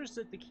 appears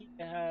that the key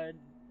had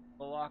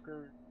the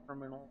locker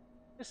terminal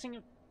missing.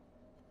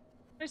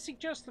 I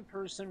suggest the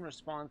person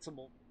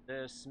responsible for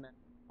this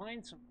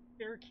find some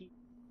spare key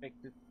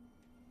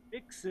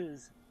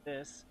fixes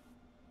this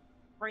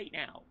right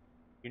now.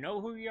 You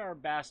know who you are,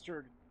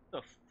 bastard. Who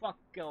the fuck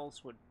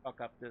else would fuck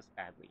up this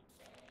badly?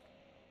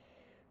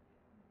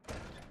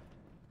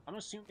 I'm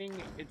assuming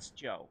it's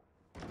Joe.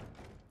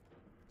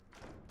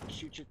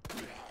 Shoot you.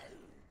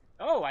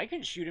 Oh, I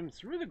can shoot him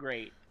through the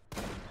grate.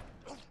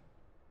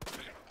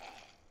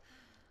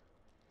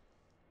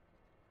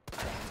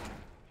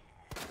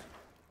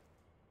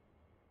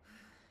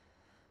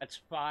 That's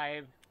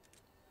five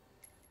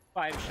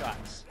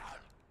shots.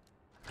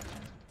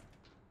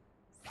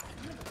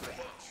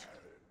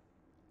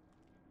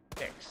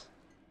 6.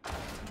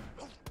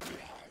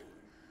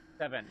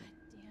 7.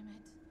 Damn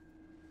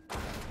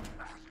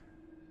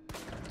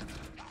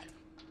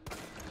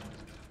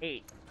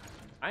it.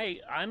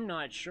 8. I'm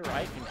not sure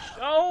I can.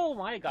 Oh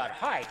my god!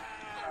 Hi.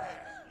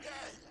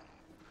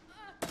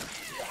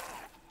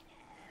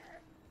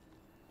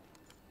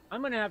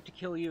 I'm gonna have to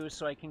kill you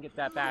so I can get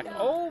that back.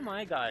 Oh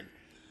my god.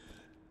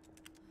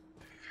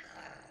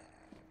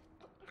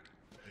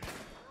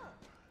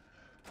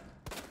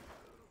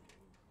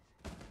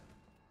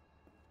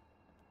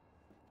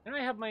 Can I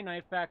have my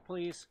knife back,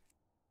 please?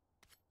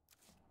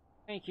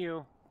 Thank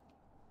you.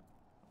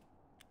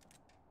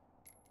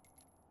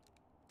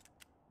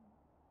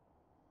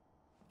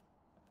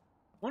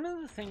 One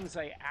of the things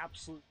I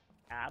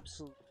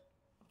absolutely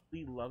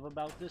love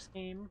about this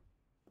game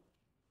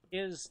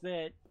is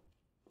that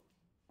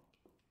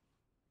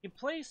you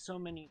play so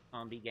many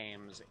zombie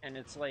games, and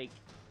it's like,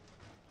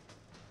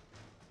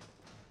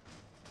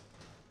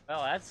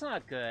 well, that's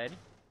not good.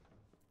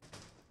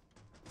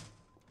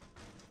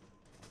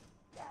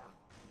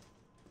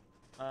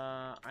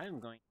 I'm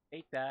going to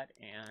take that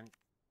and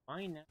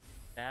find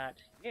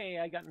that. Yay,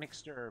 I got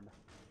mixed herb.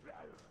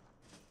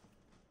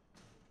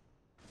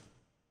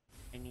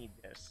 I need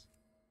this.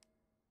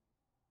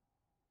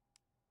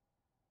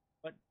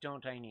 What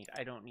don't I need?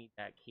 I don't need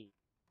that key.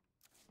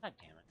 God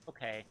damn it.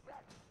 Okay.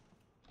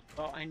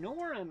 Well, I know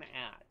where I'm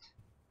at.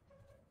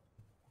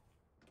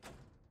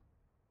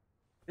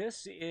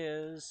 This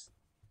is...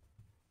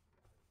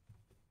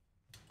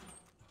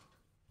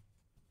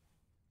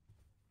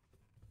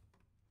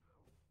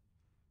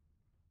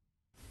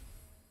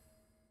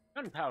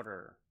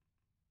 gunpowder.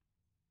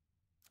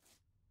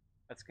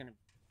 That's gonna be...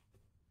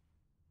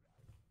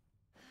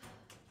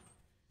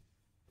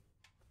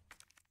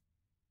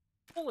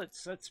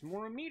 bullets, that's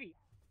more immediate.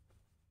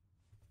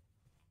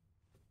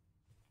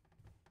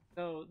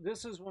 So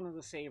this is one of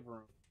the save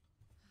rooms.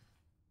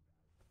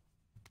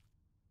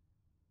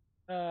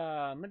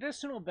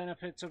 Medicinal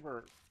benefits of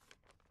herbs.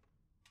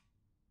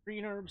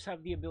 Green herbs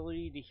have the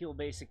ability to heal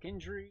basic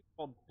injury,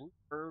 while blue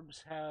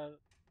herbs have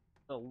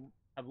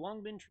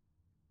long been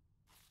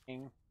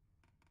treating.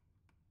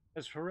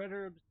 As for red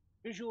herbs,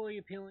 visually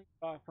appealing,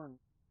 offer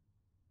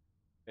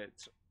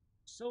benefits.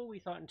 So we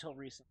thought until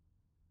recently.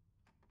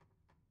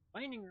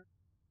 Finding her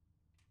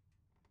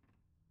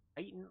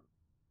heighten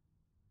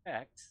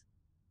effects.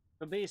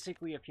 So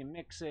basically, if you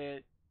mix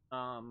it,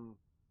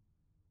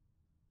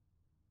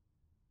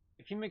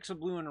 if you mix a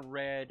blue and a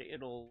red,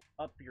 it'll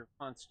up your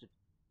constitution.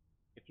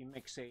 If you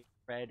mix a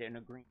red and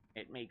a green,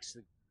 it makes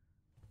the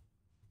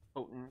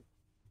potent.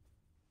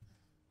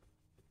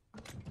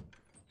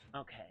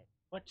 Okay,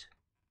 what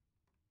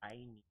I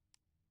need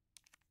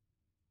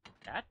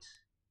that.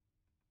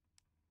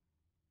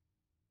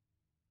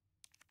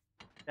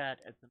 That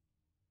at the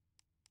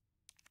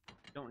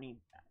don't need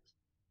that.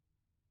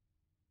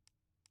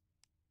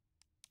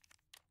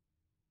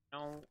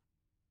 No.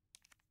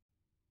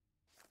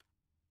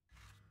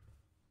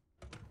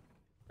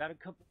 Got a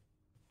couple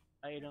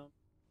items.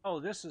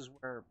 Oh, this is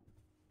where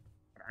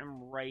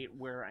I'm right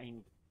where I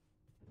need.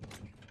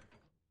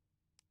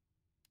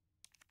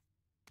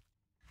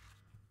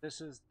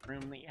 This is the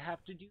room that you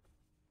have to do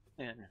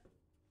in.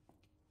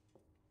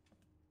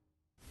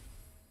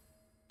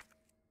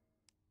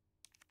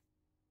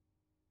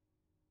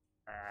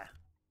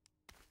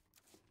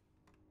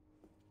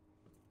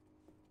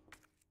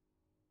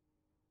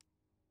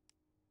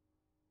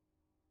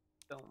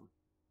 Film.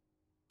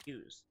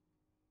 Use.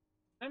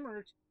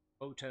 Timer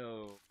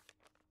photo.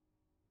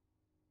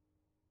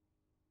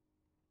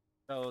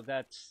 So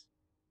that's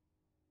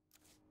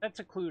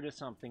a clue to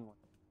something,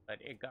 but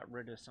it got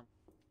rid of something.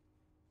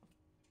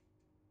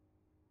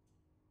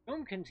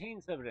 Film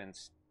contains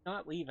evidence.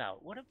 Not leave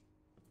out. What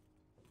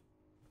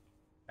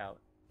about?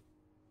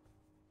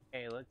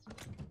 Okay, let's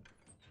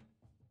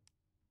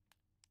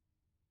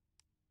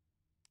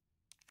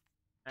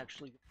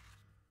actually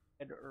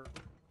head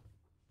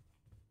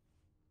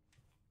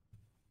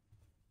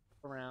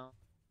around.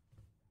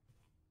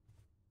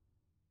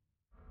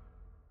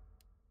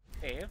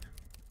 Save.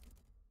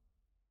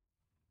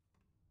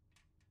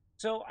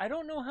 So I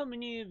don't know how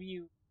many of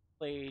you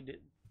played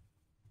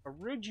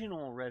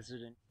original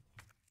Resident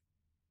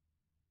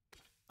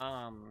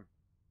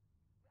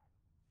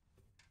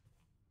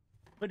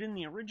but in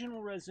the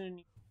original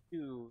Resident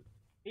Evil 2,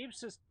 save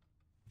system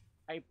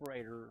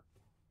typewriter,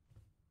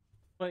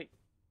 but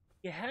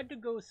you had to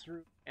go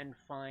through and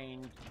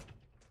find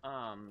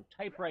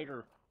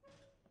typewriter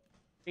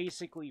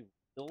basically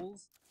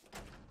reels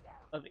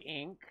of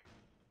ink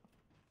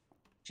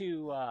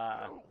to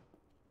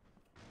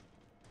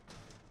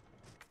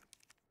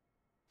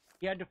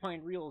you had to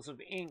find reels of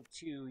ink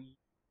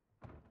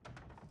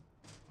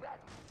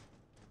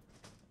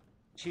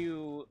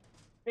to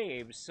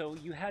save, so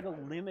you had a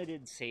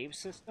limited save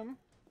system,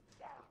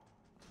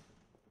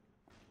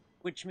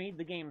 which made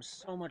the game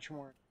so much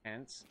more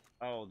intense.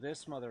 Oh,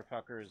 this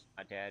motherfucker is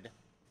not dead.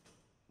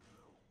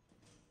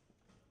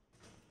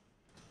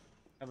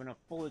 I have enough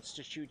bullets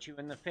to shoot you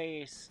in the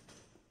face.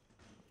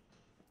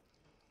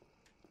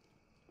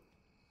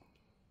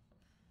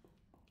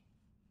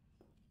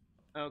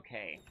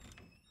 Okay.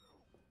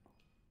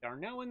 We are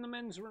now in the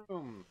men's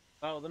room.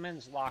 Oh, the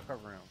men's locker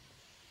room.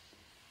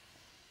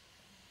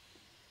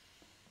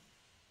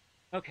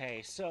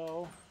 Okay,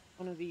 so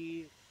one of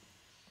the...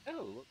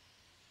 Oh, look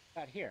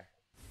got here.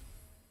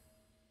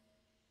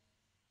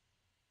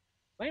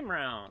 Flame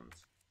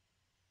rounds.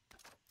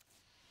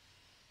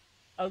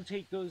 I'll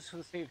take those for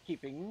the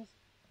safekeeping.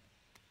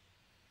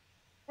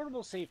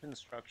 Portable safe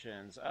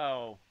instructions.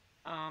 Oh,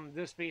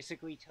 this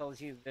basically tells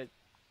you that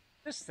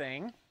this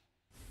thing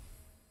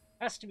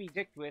has to be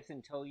dicked with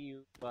until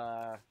you,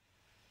 yeah,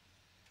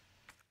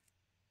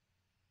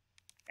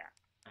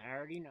 I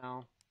already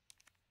know.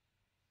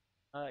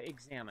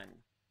 Examine.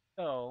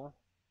 So,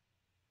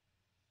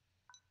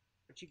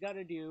 what you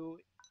gotta do,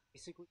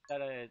 basically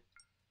gotta...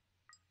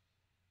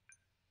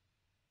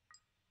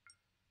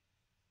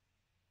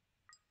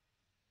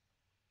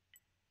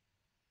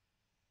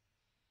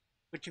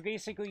 What you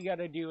basically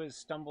gotta do is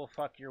stumble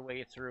fuck your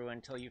way through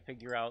until you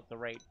figure out the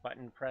right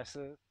button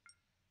presses.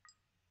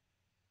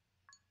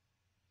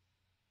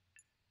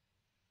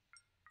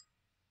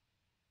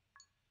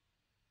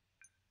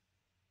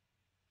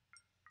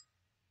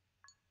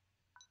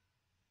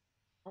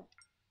 Oh.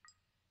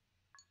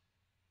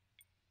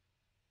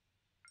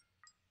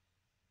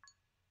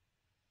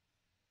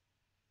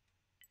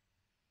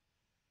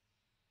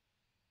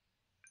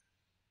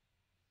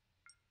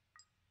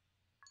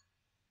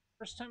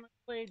 First time I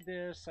played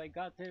this, I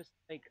got this,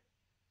 like,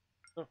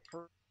 the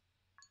first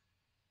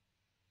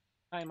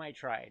time I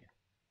tried,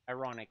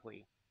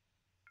 ironically.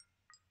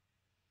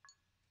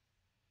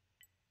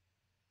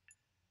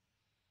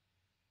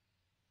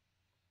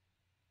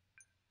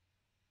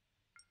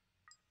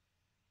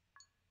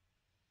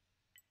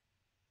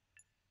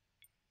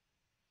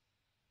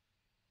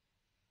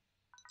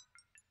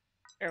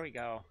 There we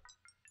go.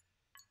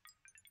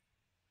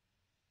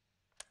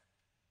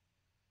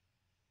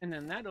 And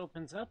then that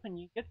opens up and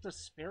you get the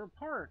spare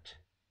part,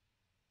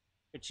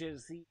 which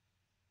is the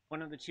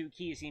one of the two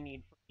keys you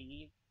need for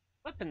the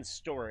weapon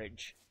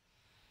storage.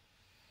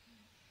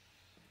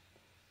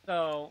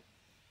 So,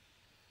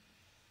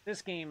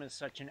 this game is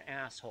such an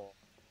asshole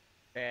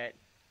that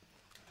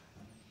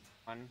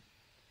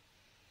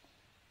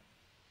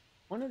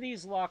one of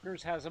these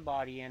lockers has a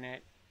body in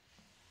it,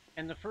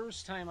 and the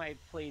first time I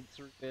played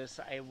through this,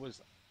 I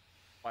was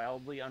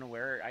wildly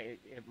unaware.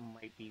 It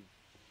might be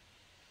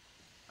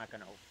not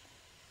gonna open.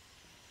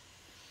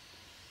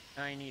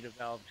 I need a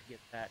valve to get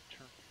that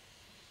turned.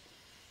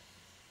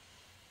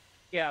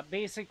 Yeah,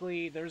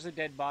 basically, there's a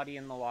dead body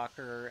in the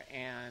locker,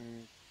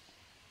 and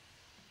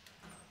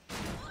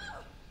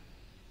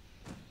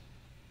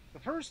the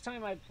first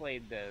time I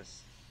played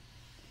this,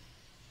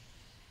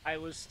 I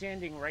was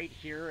standing right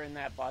here, and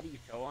that body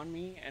fell on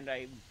me, and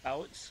I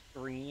about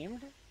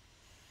screamed.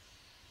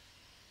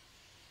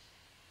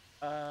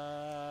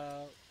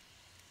 Oh.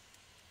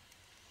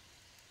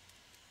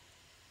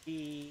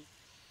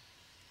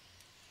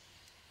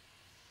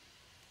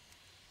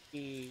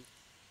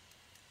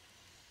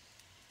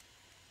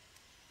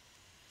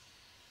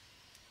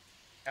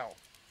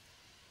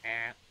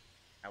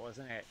 That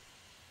wasn't it.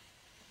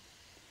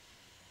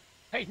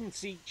 Hide and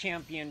Seek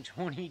Champion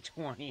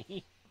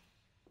 2020.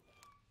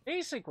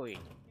 Basically,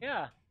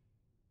 yeah.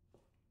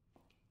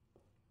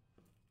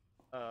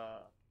 Oh,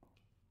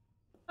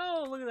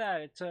 look at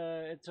that.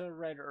 It's a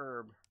red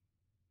herb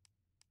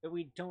that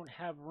we don't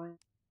have room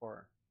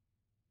for.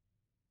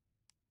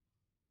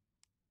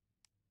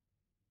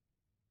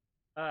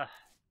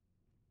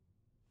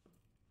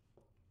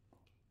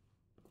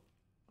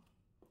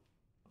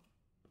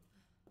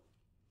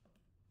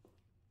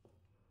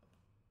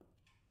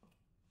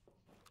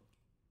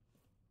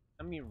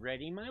 Let me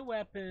ready my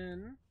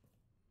weapon.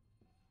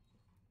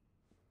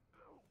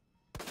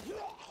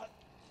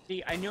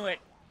 See, I knew it.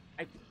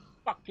 I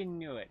fucking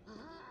knew it.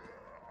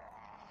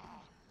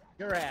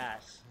 Your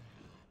ass.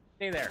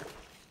 Stay there.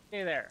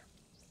 Stay there.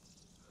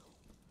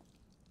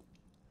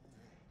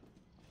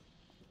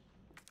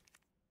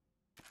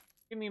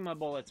 Give me my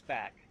bullets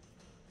back.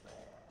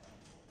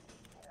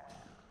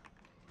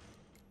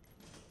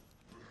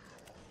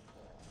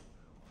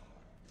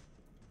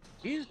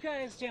 These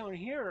guys down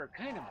here are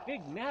kind of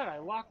big mad I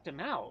locked them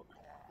out.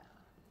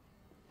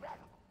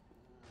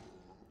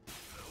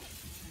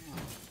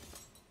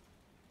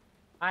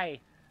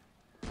 Hi.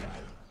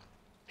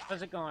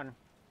 How's it going?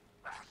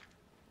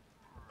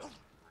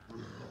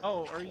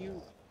 Oh, are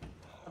you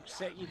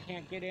upset you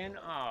can't get in?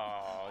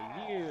 Oh,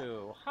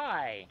 you.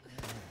 Hi.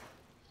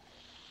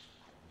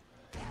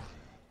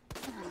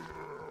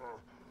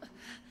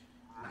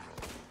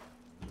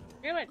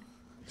 Damn it!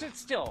 Sit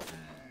still.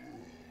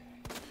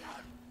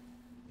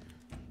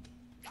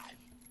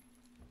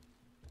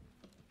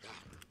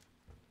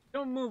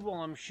 Don't move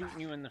while I'm shooting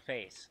you in the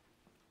face.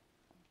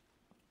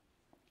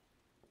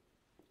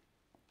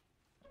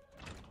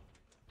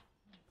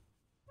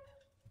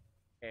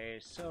 Okay,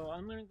 so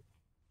I'm gonna go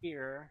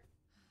here.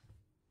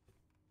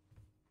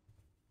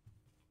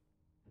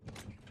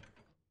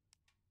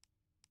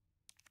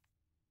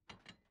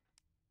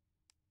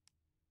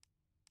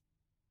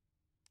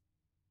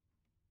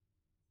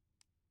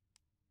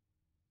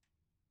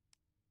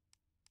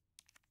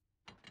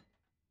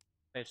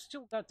 I've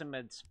still got the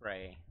med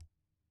spray.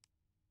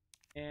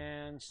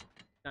 And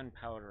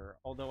gunpowder,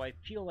 although I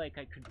feel like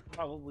I could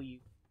probably...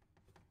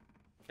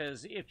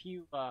 Because if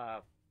you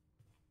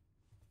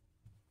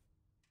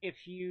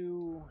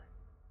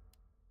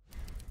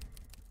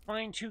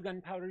find 2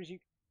 gunpowders, you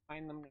can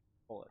find them with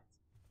bullets.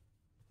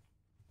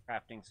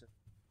 Crafting system.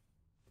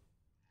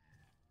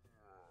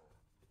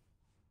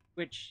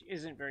 Which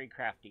isn't very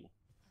crafty.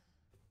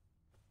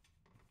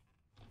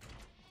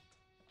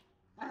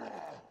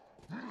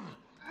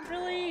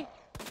 Really?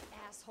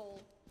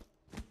 Asshole.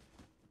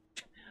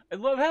 I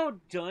love how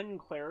done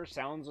Claire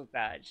sounds with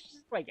that. She's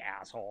just like,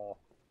 asshole.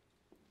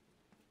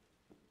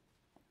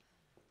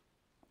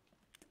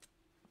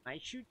 I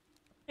shoot your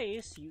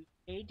face, you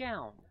stay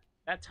down.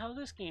 That's how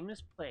this game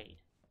is played.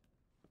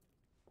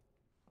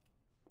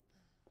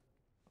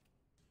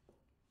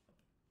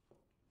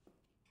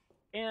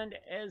 And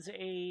as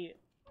a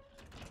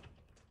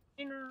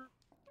inner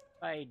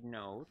side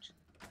note,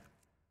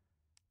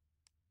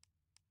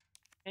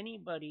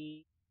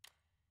 anybody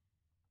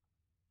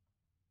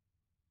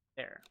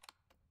there.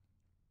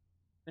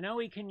 So now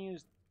we can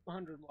use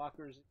 200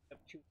 lockers up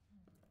to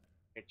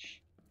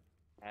which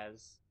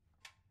has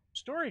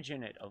storage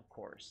in it, of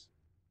course.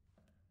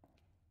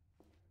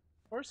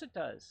 Of course it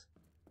does.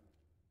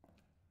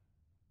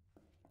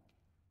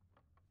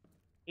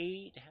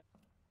 8.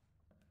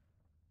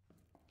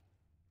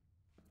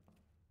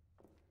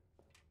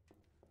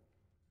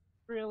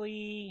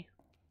 Really?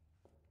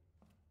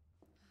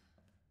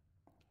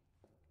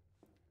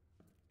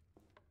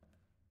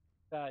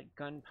 Got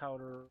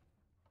gunpowder.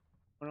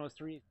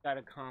 103's got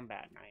a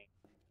combat knife.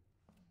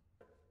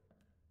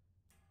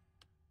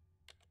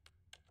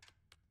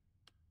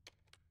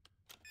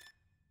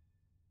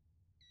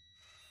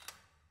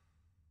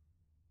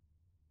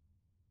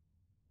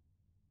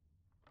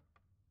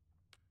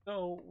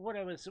 So what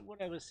I was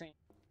saying,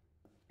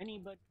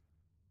 anybody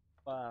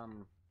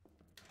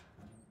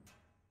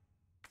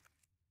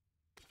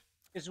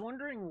is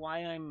wondering why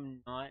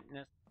I'm not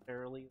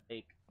necessarily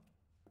like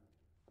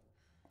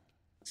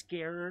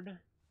scared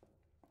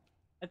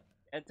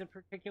at the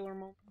particular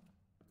moment,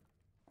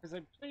 because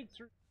I've played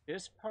through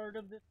this part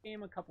of this game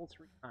 3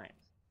 times.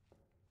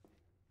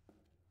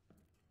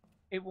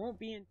 It won't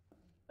be until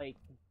like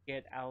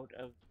get out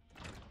of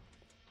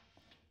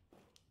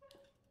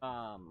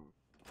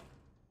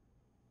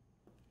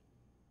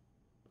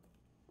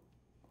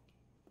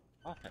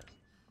office.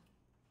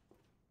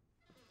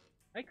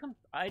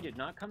 I did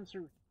not come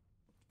through.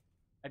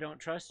 I don't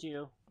trust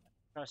you.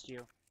 Trust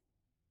you.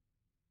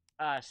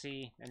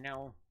 See, and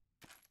now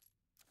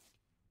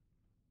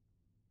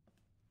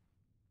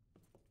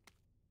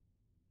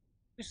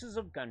pieces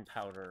of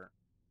gunpowder.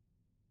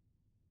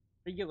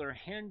 Regular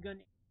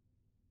handgun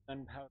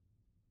gunpowder.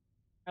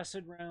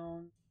 Acid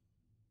round.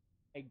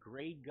 A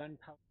grade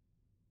gunpowder.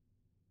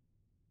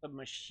 The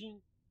machine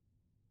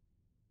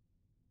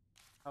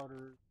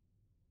powder.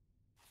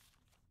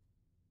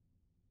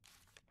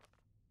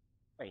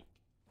 Wait.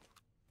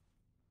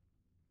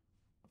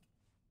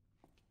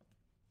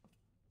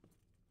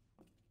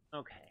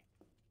 Okay.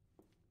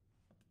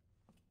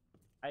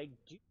 I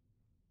do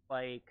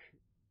like...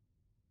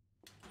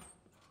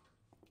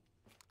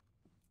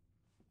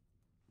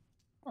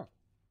 Oh.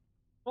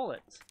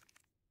 Bullets.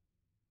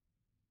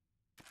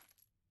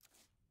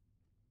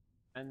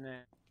 And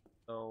then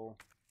go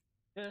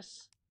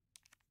this.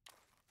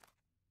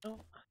 Oh.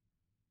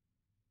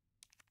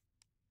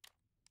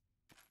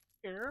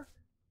 Here.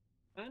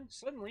 And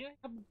suddenly I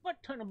have a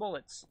butt ton of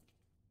bullets.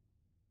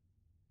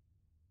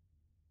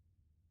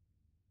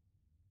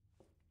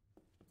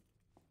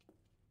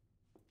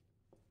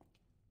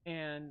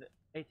 And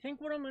I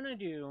think what I'm gonna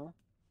do,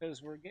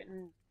 because we're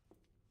getting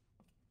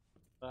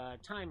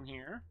time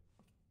here,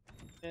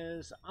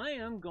 is I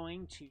am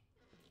going to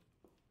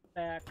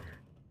back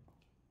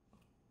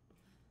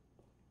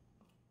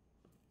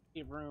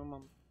the room.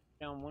 I'm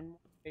down one more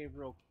save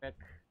real quick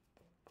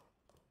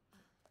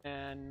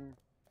and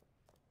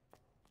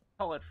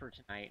call it for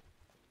tonight.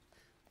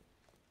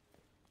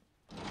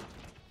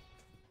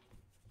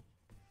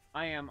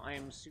 I am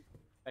super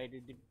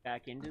excited to be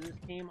back into this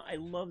game. I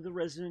love the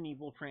Resident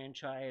Evil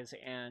franchise,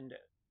 and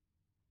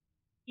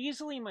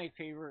easily my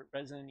favorite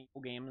Resident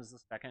Evil game is the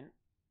second.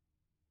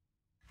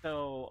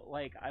 So,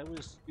 like, I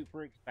was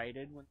super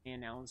excited when they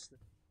announced that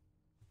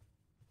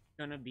it's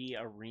gonna be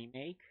a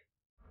remake.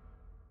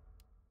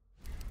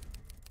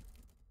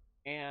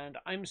 And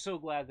I'm so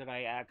glad that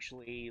I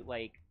actually,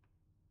 like,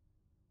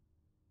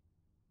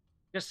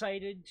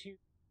 decided to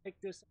pick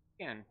this up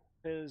again.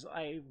 Because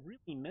I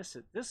really miss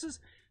it. This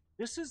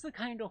is the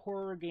kind of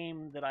horror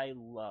game that I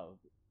love.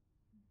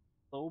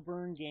 Slow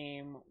burn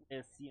game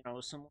with, you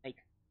know, some,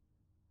 like,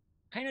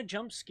 kind of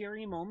jump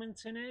scary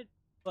moments in it,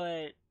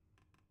 but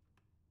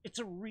it's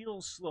a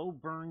real slow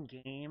burn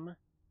game,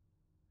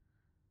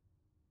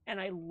 and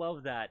I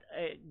love that.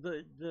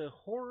 The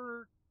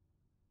horror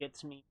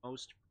gets me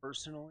most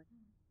personally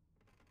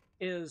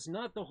is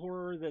not the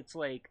horror that's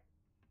like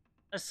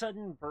a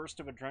sudden burst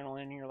of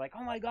adrenaline and you're like,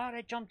 oh my god,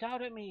 it jumped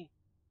out at me.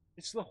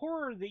 It's the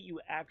horror that you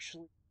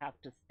actually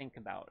have to think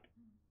about.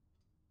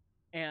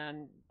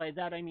 And by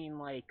that I mean,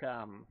 like,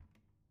 a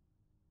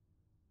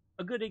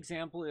good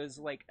example is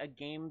like a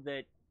game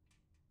that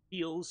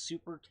feels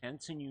super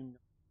tense and you know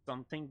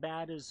something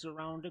bad is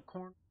around a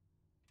corner,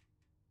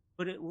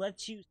 but it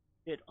lets you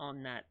sit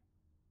on that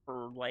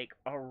for like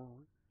a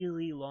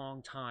really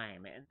long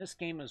time, and this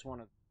game is one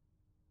of them.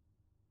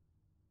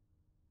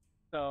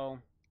 So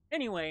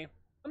anyway,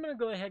 I'm gonna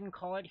go ahead and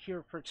call it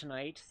here for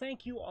tonight.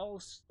 Thank you all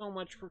so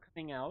much for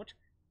coming out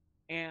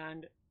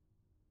and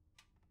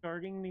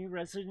starting the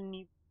Resident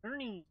Evil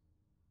journey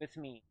with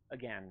me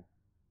again.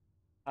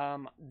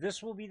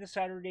 This will be the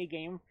Saturday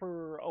game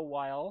for a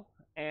while,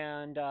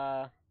 and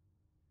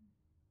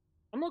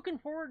I'm looking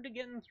forward to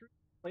getting through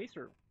the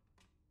playthrough.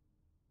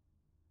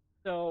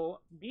 So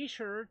be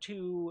sure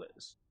to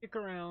stick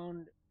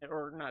around,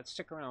 or not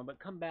stick around, but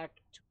come back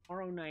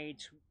tomorrow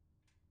night.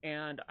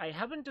 And I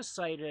haven't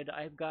decided.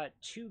 I've got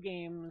 2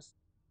 games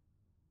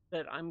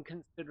that I'm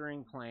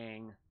considering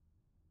playing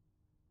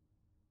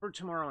for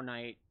tomorrow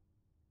night.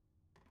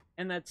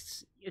 And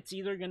it's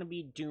either going to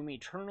be Doom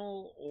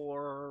Eternal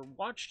or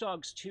Watch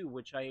Dogs 2,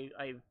 which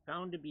I've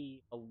found to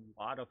be a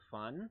lot of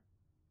fun.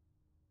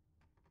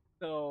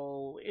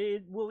 So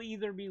it will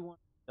either be one or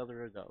the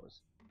other of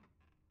those.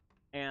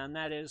 And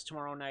that is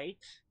tomorrow night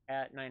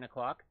at 9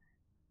 o'clock.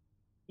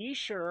 Be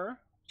sure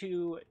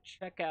to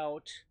check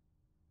out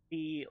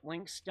the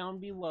links down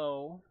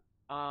below.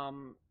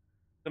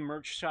 The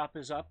merch shop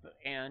is up,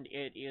 and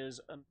it is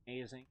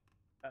amazing.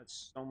 Got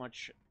so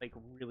much, like,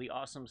 really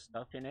awesome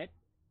stuff in it.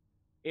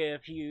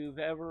 If you've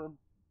ever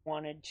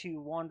wanted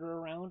to wander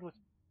around with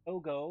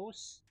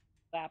logos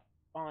slapped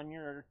on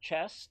your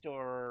chest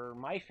or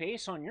my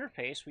face on your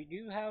face, we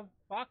do have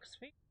Fox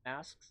face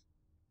masks.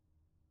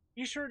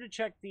 Be sure to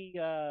check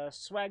the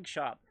swag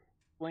shop.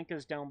 Link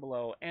is down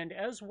below. And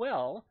as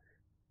well,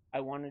 I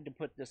wanted to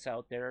put this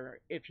out there.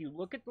 If you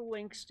look at the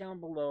links down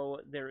below,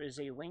 there is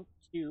a link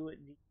to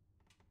the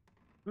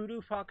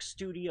Voodoo Fox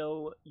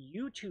Studio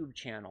YouTube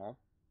channel.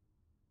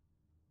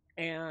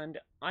 And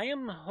I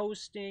am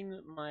hosting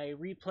my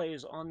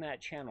replays on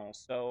that channel.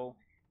 So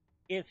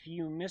if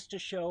you missed a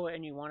show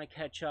and you want to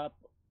catch up,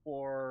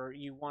 or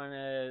you want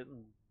to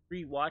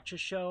rewatch a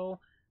show,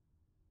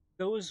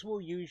 those will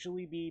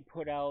usually be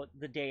put out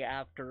the day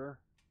after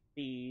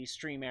the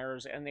stream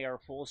airs, and they are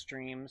full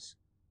streams.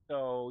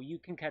 So you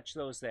can catch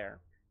those there.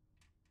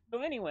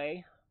 So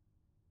anyway,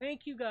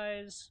 thank you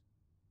guys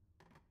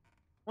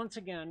once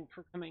again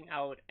for coming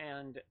out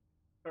and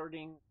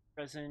starting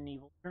Resident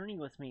Evil journey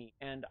with me,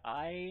 and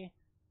I'm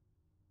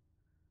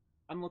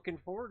looking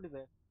forward to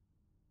this.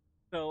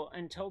 So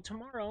until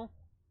tomorrow,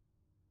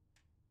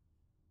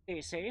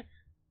 stay safe,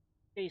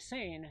 stay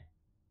sane,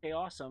 stay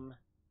awesome.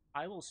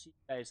 I will see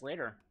you guys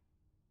later.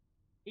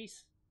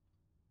 Peace.